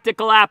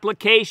practical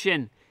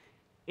application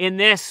in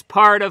this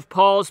part of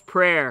Paul's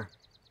prayer.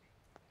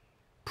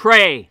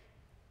 Pray.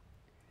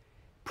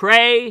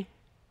 Pray.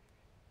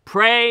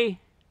 Pray.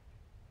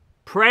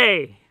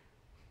 Pray.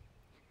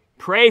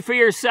 Pray for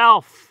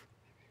yourself.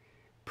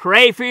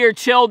 Pray for your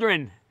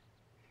children.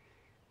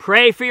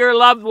 Pray for your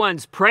loved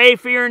ones. Pray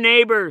for your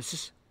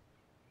neighbors.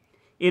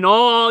 In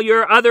all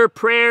your other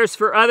prayers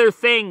for other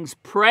things,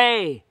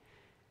 pray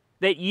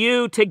that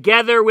you,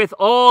 together with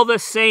all the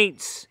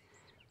saints,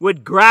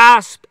 would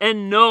grasp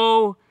and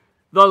know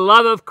the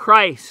love of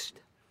Christ,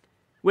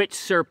 which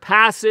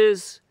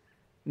surpasses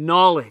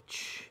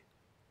knowledge.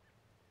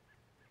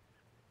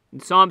 In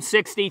Psalm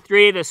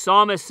 63, the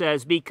psalmist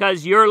says,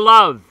 "Because your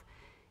love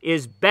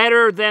is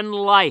better than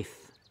life,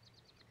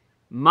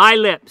 my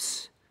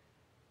lips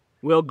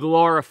will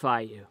glorify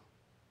you."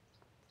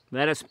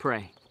 Let us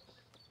pray.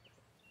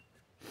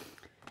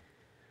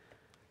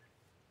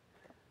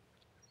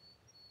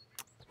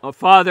 Oh,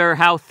 Father,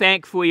 how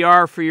thankful we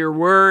are for your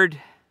word,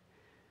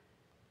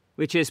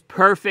 which is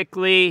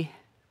perfectly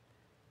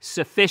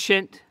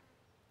sufficient,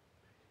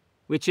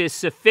 which is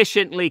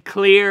sufficiently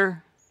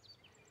clear,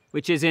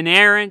 which is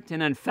inerrant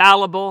and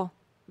infallible,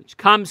 which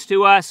comes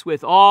to us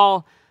with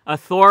all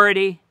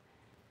authority,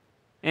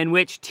 and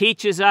which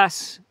teaches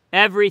us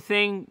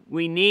everything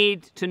we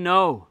need to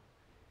know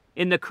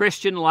in the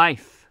Christian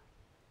life,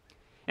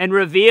 and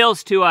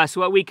reveals to us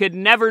what we could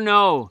never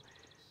know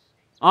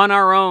on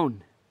our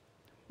own,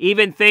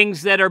 even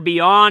things that are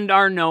beyond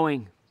our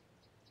knowing.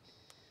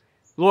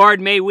 Lord,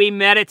 may we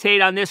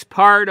meditate on this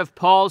part of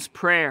Paul's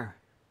prayer.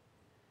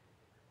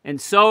 And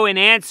so in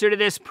answer to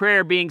this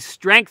prayer, being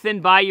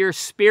strengthened by your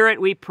Spirit,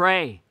 we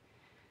pray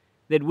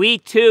that we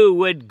too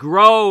would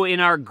grow in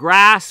our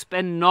grasp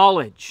and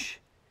knowledge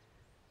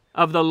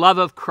of the love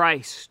of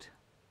Christ,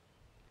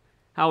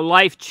 how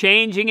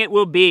life-changing it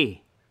will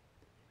be,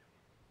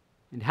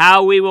 and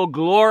how we will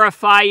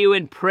glorify you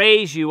and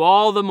praise you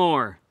all the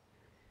more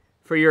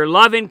for your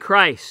love in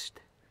Christ,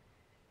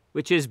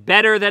 which is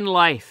better than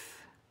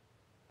life.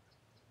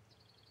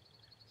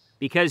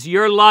 Because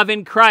your love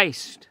in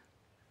Christ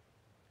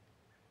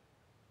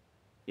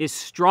is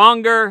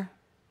stronger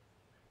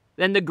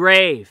than the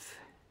grave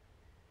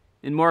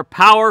and more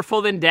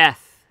powerful than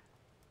death.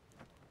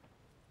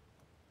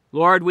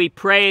 Lord, we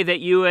pray that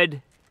you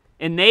would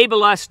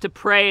enable us to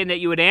pray and that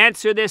you would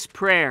answer this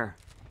prayer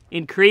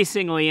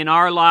increasingly in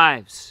our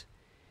lives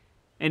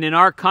and in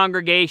our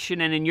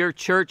congregation and in your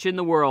church in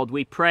the world.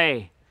 We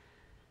pray.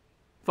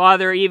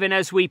 Father, even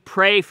as we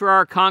pray for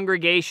our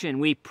congregation,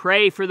 we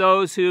pray for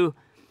those who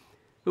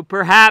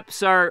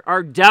perhaps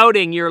are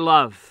doubting your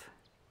love,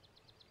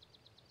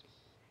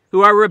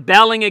 who are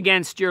rebelling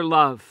against your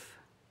love.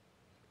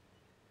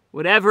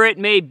 Whatever it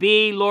may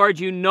be, Lord,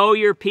 you know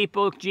your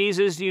people.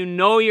 Jesus, you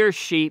know your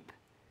sheep.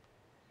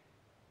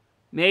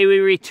 May we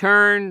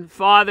return,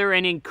 Father,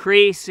 and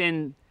increase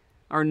in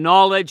our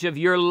knowledge of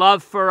your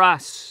love for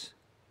us.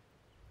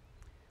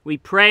 We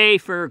pray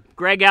for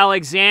Greg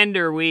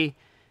Alexander. We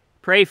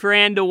pray for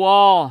Ann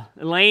DeWall,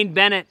 Elaine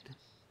Bennett,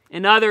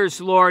 and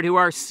others, Lord, who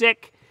are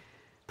sick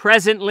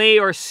presently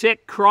or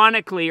sick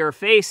chronically or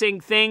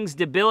facing things,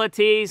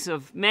 debilities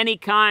of many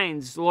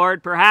kinds,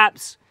 Lord,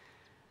 perhaps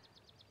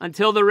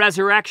until the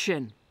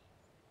resurrection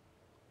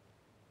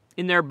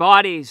in their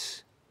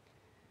bodies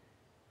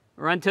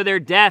or unto their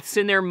deaths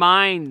in their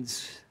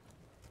minds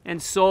and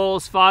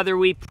souls. Father,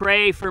 we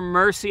pray for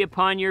mercy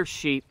upon your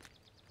sheep.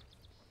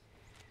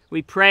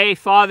 We pray,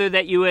 Father,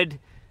 that you would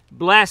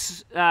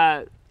bless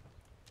our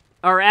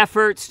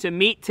efforts to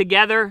meet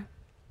together,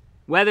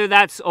 whether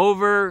that's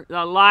over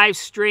the live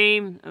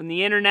stream on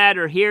the internet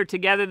or here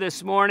together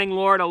this morning.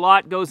 Lord, a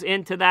lot goes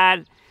into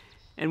that,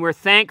 and we're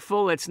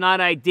thankful. It's not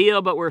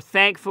ideal, but we're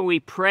thankful. We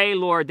pray,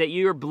 Lord, that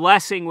your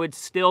blessing would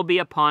still be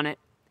upon it.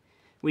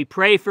 We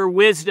pray for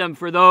wisdom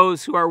for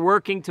those who are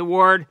working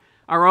toward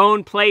our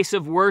own place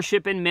of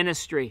worship and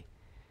ministry,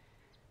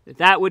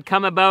 that would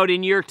come about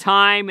in your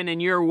time and in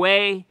your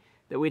way,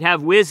 that we'd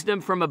have wisdom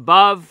from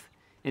above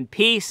and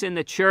peace in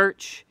the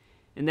church,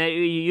 and that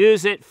you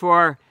use it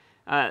for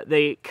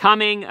the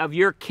coming of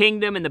your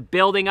kingdom and the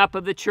building up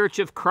of the church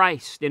of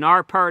Christ in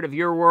our part of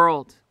your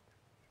world.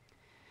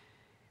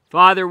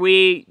 Father,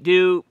 we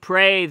do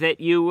pray that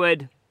you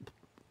would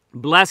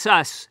bless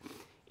us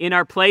in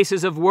our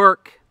places of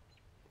work,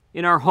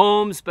 in our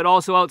homes, but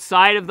also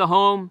outside of the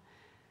home,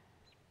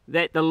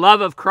 that the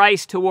love of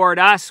Christ toward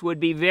us would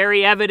be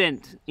very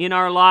evident in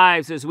our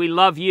lives as we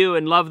love you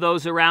and love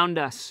those around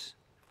us.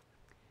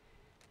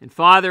 And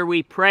Father,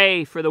 we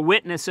pray for the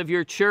witness of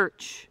your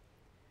church,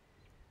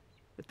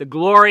 that the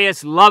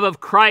glorious love of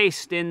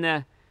Christ in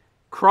the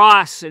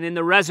cross and in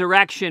the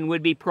resurrection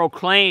would be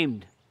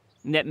proclaimed,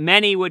 and that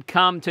many would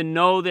come to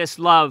know this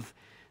love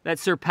that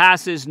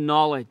surpasses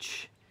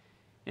knowledge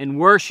and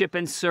worship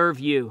and serve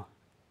you.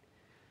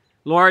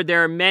 Lord,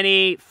 there are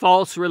many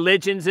false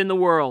religions in the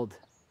world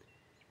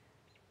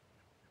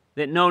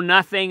that know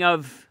nothing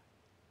of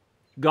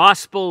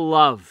gospel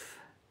love.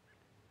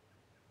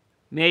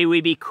 May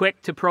we be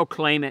quick to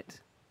proclaim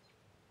it.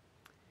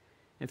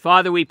 And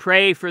Father, we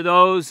pray for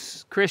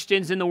those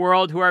Christians in the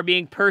world who are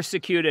being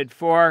persecuted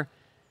for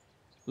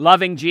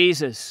loving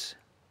Jesus.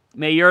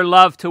 May your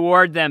love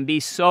toward them be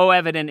so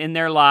evident in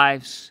their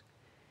lives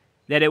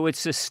that it would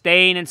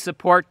sustain and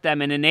support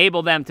them and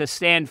enable them to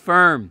stand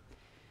firm,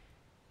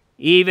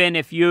 even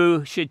if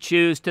you should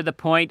choose to the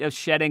point of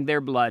shedding their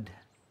blood.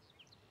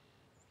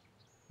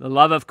 The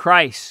love of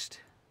Christ,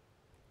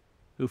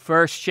 who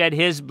first shed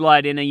his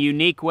blood in a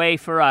unique way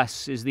for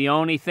us, is the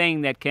only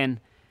thing that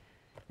can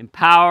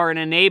empower and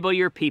enable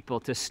your people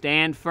to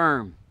stand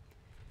firm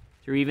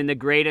through even the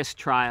greatest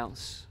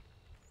trials.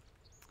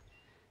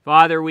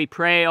 Father, we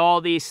pray all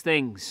these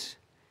things,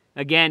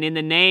 again, in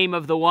the name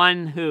of the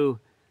one who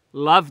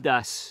loved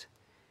us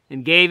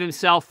and gave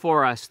himself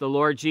for us, the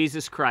Lord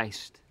Jesus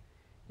Christ.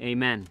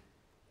 Amen.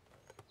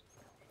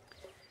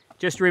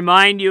 Just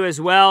remind you as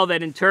well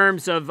that in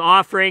terms of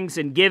offerings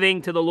and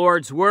giving to the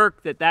Lord's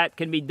work, that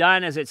can be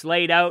done as it's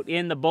laid out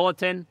in the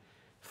bulletin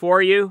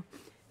for you,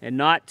 and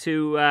not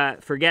to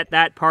forget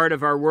that part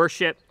of our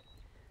worship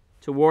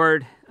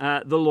toward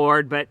the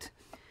Lord. But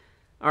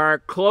our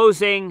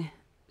closing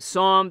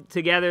psalm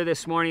together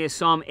this morning is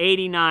Psalm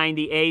 89,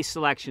 the A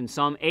selection,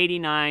 Psalm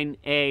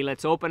 89A.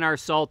 Let's open our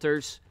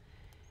psalters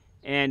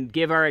and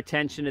give our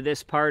attention to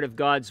this part of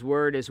God's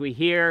Word as we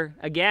hear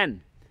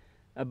again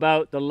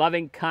about the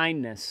loving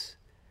kindness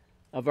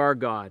of our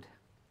God.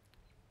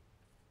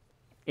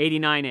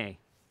 89A.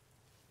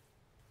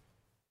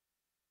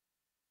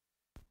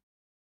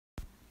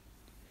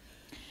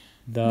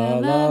 The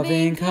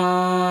loving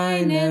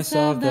kindness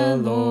of the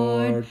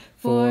Lord,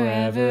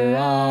 forever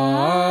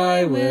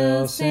I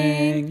will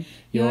sing.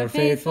 Your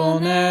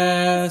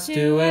faithfulness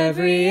to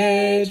every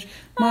age,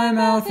 my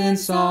mouth in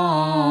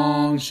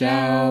song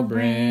shall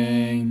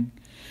bring.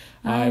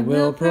 I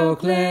will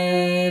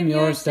proclaim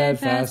your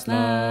steadfast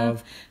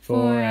love,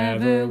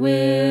 forever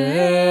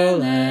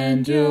will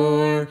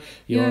endure.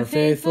 Your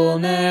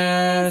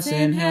faithfulness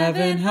in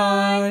heaven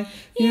high,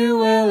 you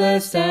will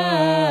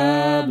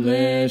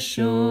establish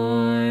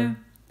sure.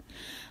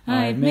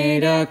 I've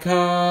made a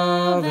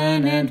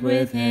covenant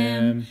with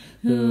him,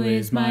 who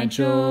is my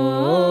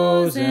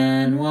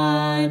chosen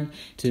one.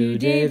 To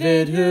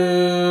David,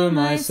 who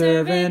my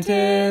servant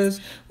is,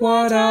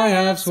 what I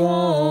have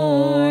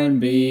sworn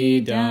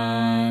be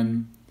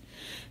done.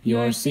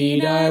 Your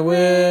seed I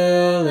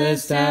will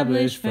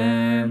establish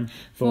firm,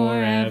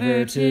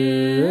 forever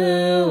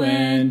to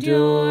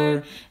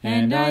endure.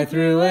 And I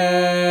through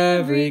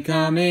every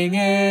coming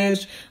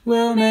age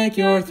will make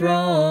your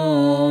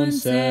throne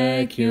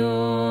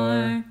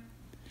secure.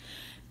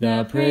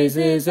 The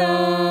praises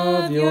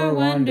of your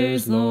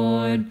wonders,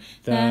 Lord,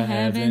 the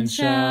heavens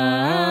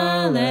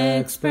shall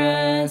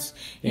express.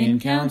 In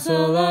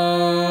council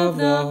of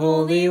the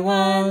holy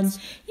ones,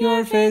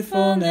 your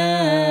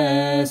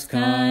faithfulness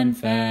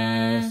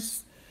confess.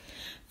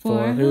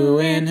 For who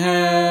in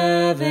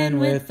heaven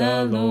with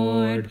the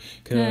Lord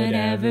could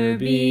ever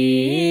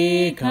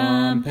be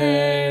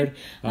compared?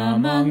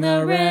 Among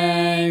the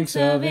ranks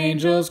of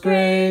angels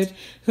great,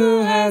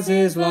 who has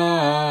his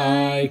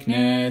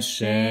likeness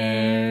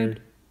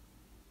shared?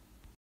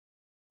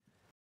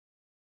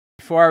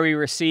 Before we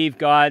receive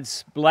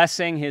God's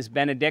blessing, his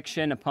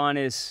benediction upon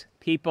his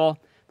people,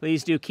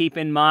 please do keep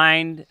in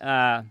mind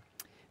the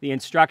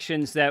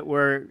instructions that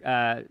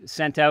were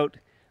sent out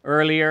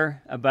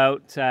earlier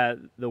about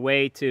the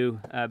way to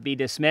be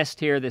dismissed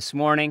here this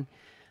morning.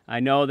 I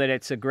know that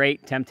it's a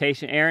great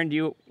temptation. Aaron, do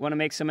you want to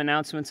make some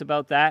announcements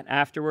about that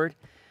afterward?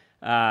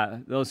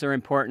 Those are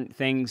important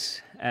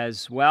things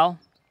as well.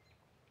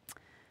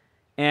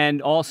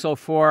 And also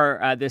for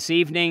this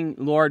evening,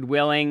 Lord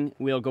willing,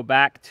 we'll go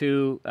back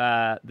to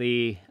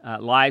the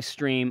live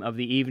stream of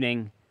the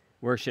evening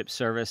worship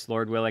service,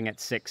 Lord willing, at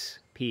 6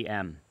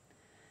 p.m.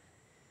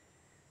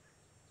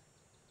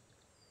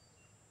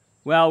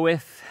 Well,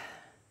 with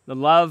the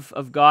love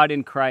of God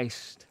in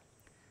Christ,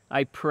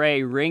 I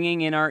pray,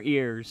 ringing in our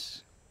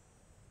ears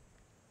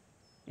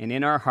and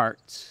in our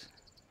hearts,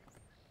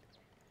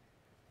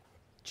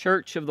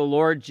 Church of the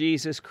Lord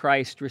Jesus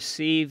Christ,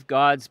 receive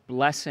God's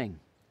blessing,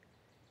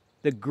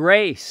 the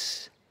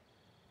grace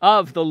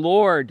of the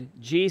Lord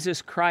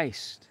Jesus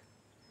Christ,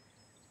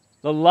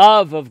 the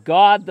love of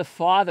God the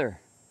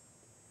Father,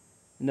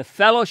 and the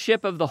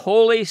fellowship of the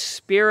Holy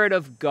Spirit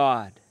of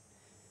God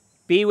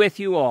be with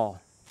you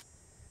all,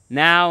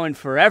 now and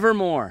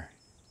forevermore.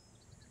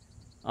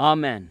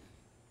 Amen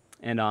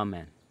and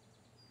amen.